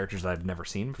playing these characters that I've never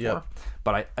seen before. Yep.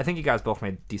 But I think you guys both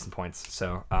made decent points.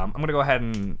 So I'm gonna go ahead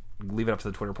and leave it up to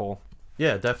the Twitter poll.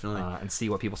 Yeah, definitely. And see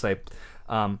what people say.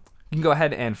 You can go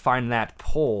ahead and find that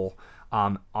poll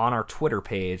on our Twitter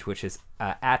page, which is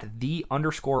at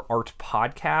 @the_art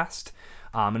podcast.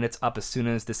 And it's up as soon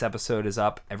as this episode is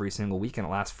up every single week, and it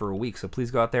lasts for a week. So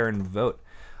please go out there and vote.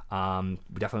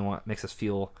 We definitely makes us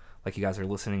feel like you guys are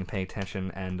listening and paying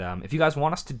attention. And if you guys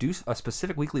want us to do a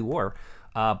specific weekly war,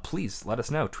 please let us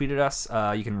know. Tweet at us.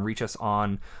 You can reach us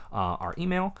on our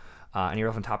email,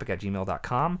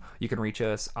 anyrelevanttopic@gmail.com. You can reach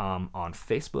us on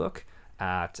Facebook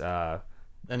at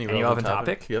Any relevant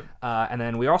topic. Yep. And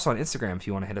then we're also on Instagram if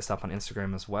you want to hit us up on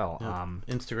Instagram as well.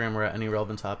 Yep. Instagram, we're at Any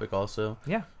Relevant Topic also.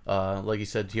 Yeah. Like you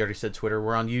said, he already said Twitter.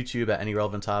 We're on YouTube at Any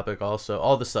Relevant Topic also.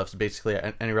 All the stuff's basically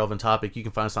at Any Relevant Topic. You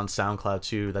can find us on SoundCloud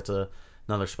too. That's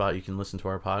another spot you can listen to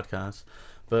our podcast.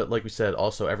 But like we said,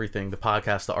 also everything, the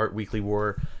podcast, the Art Weekly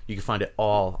War, you can find it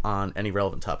all on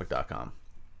anyrelevanttopic.com.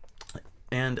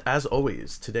 And as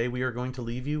always, today we are going to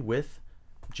leave you with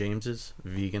James's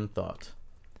vegan thought.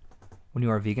 When you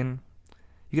are vegan,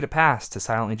 you get a pass to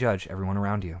silently judge everyone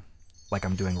around you. Like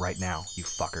I'm doing right now, you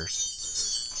fuckers.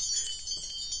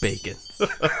 Bacon.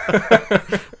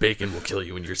 Bacon will kill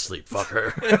you in your sleep,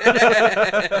 fucker.